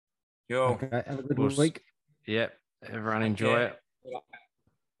 Cool. Okay, have a good We'll week. Yep. Everyone Take enjoy care. it.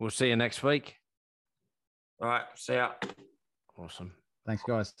 We'll see you next week. All right. See ya. Awesome. Thanks,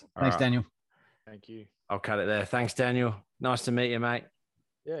 guys. All Thanks, right. Daniel. Thank you. I'll cut it there. Thanks, Daniel. Nice to meet you, mate.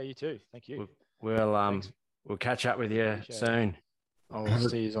 Yeah, you too. Thank you. We'll catch up with you Appreciate it. soon. I'll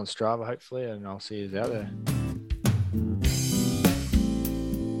see you on Strava hopefully, and I'll see you out there.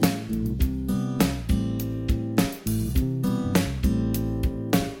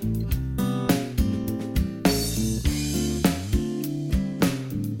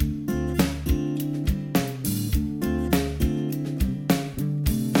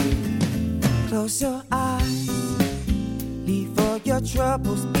 Close your eyes, leave all your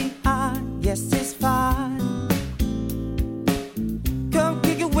troubles behind. Yes, it's fine. Come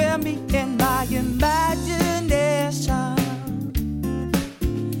kick it with me in my imagination.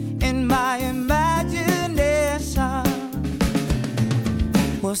 In my imagination.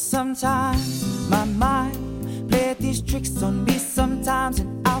 Well, sometimes my mind plays these tricks on me sometimes,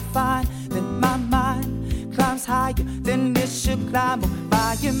 and I'll find that my mind climbs higher than it should climb. On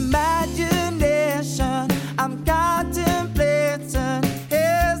my imagination, I'm contemplating,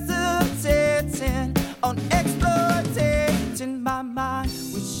 hesitating on exploiting my mind,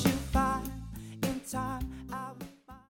 which you find in time.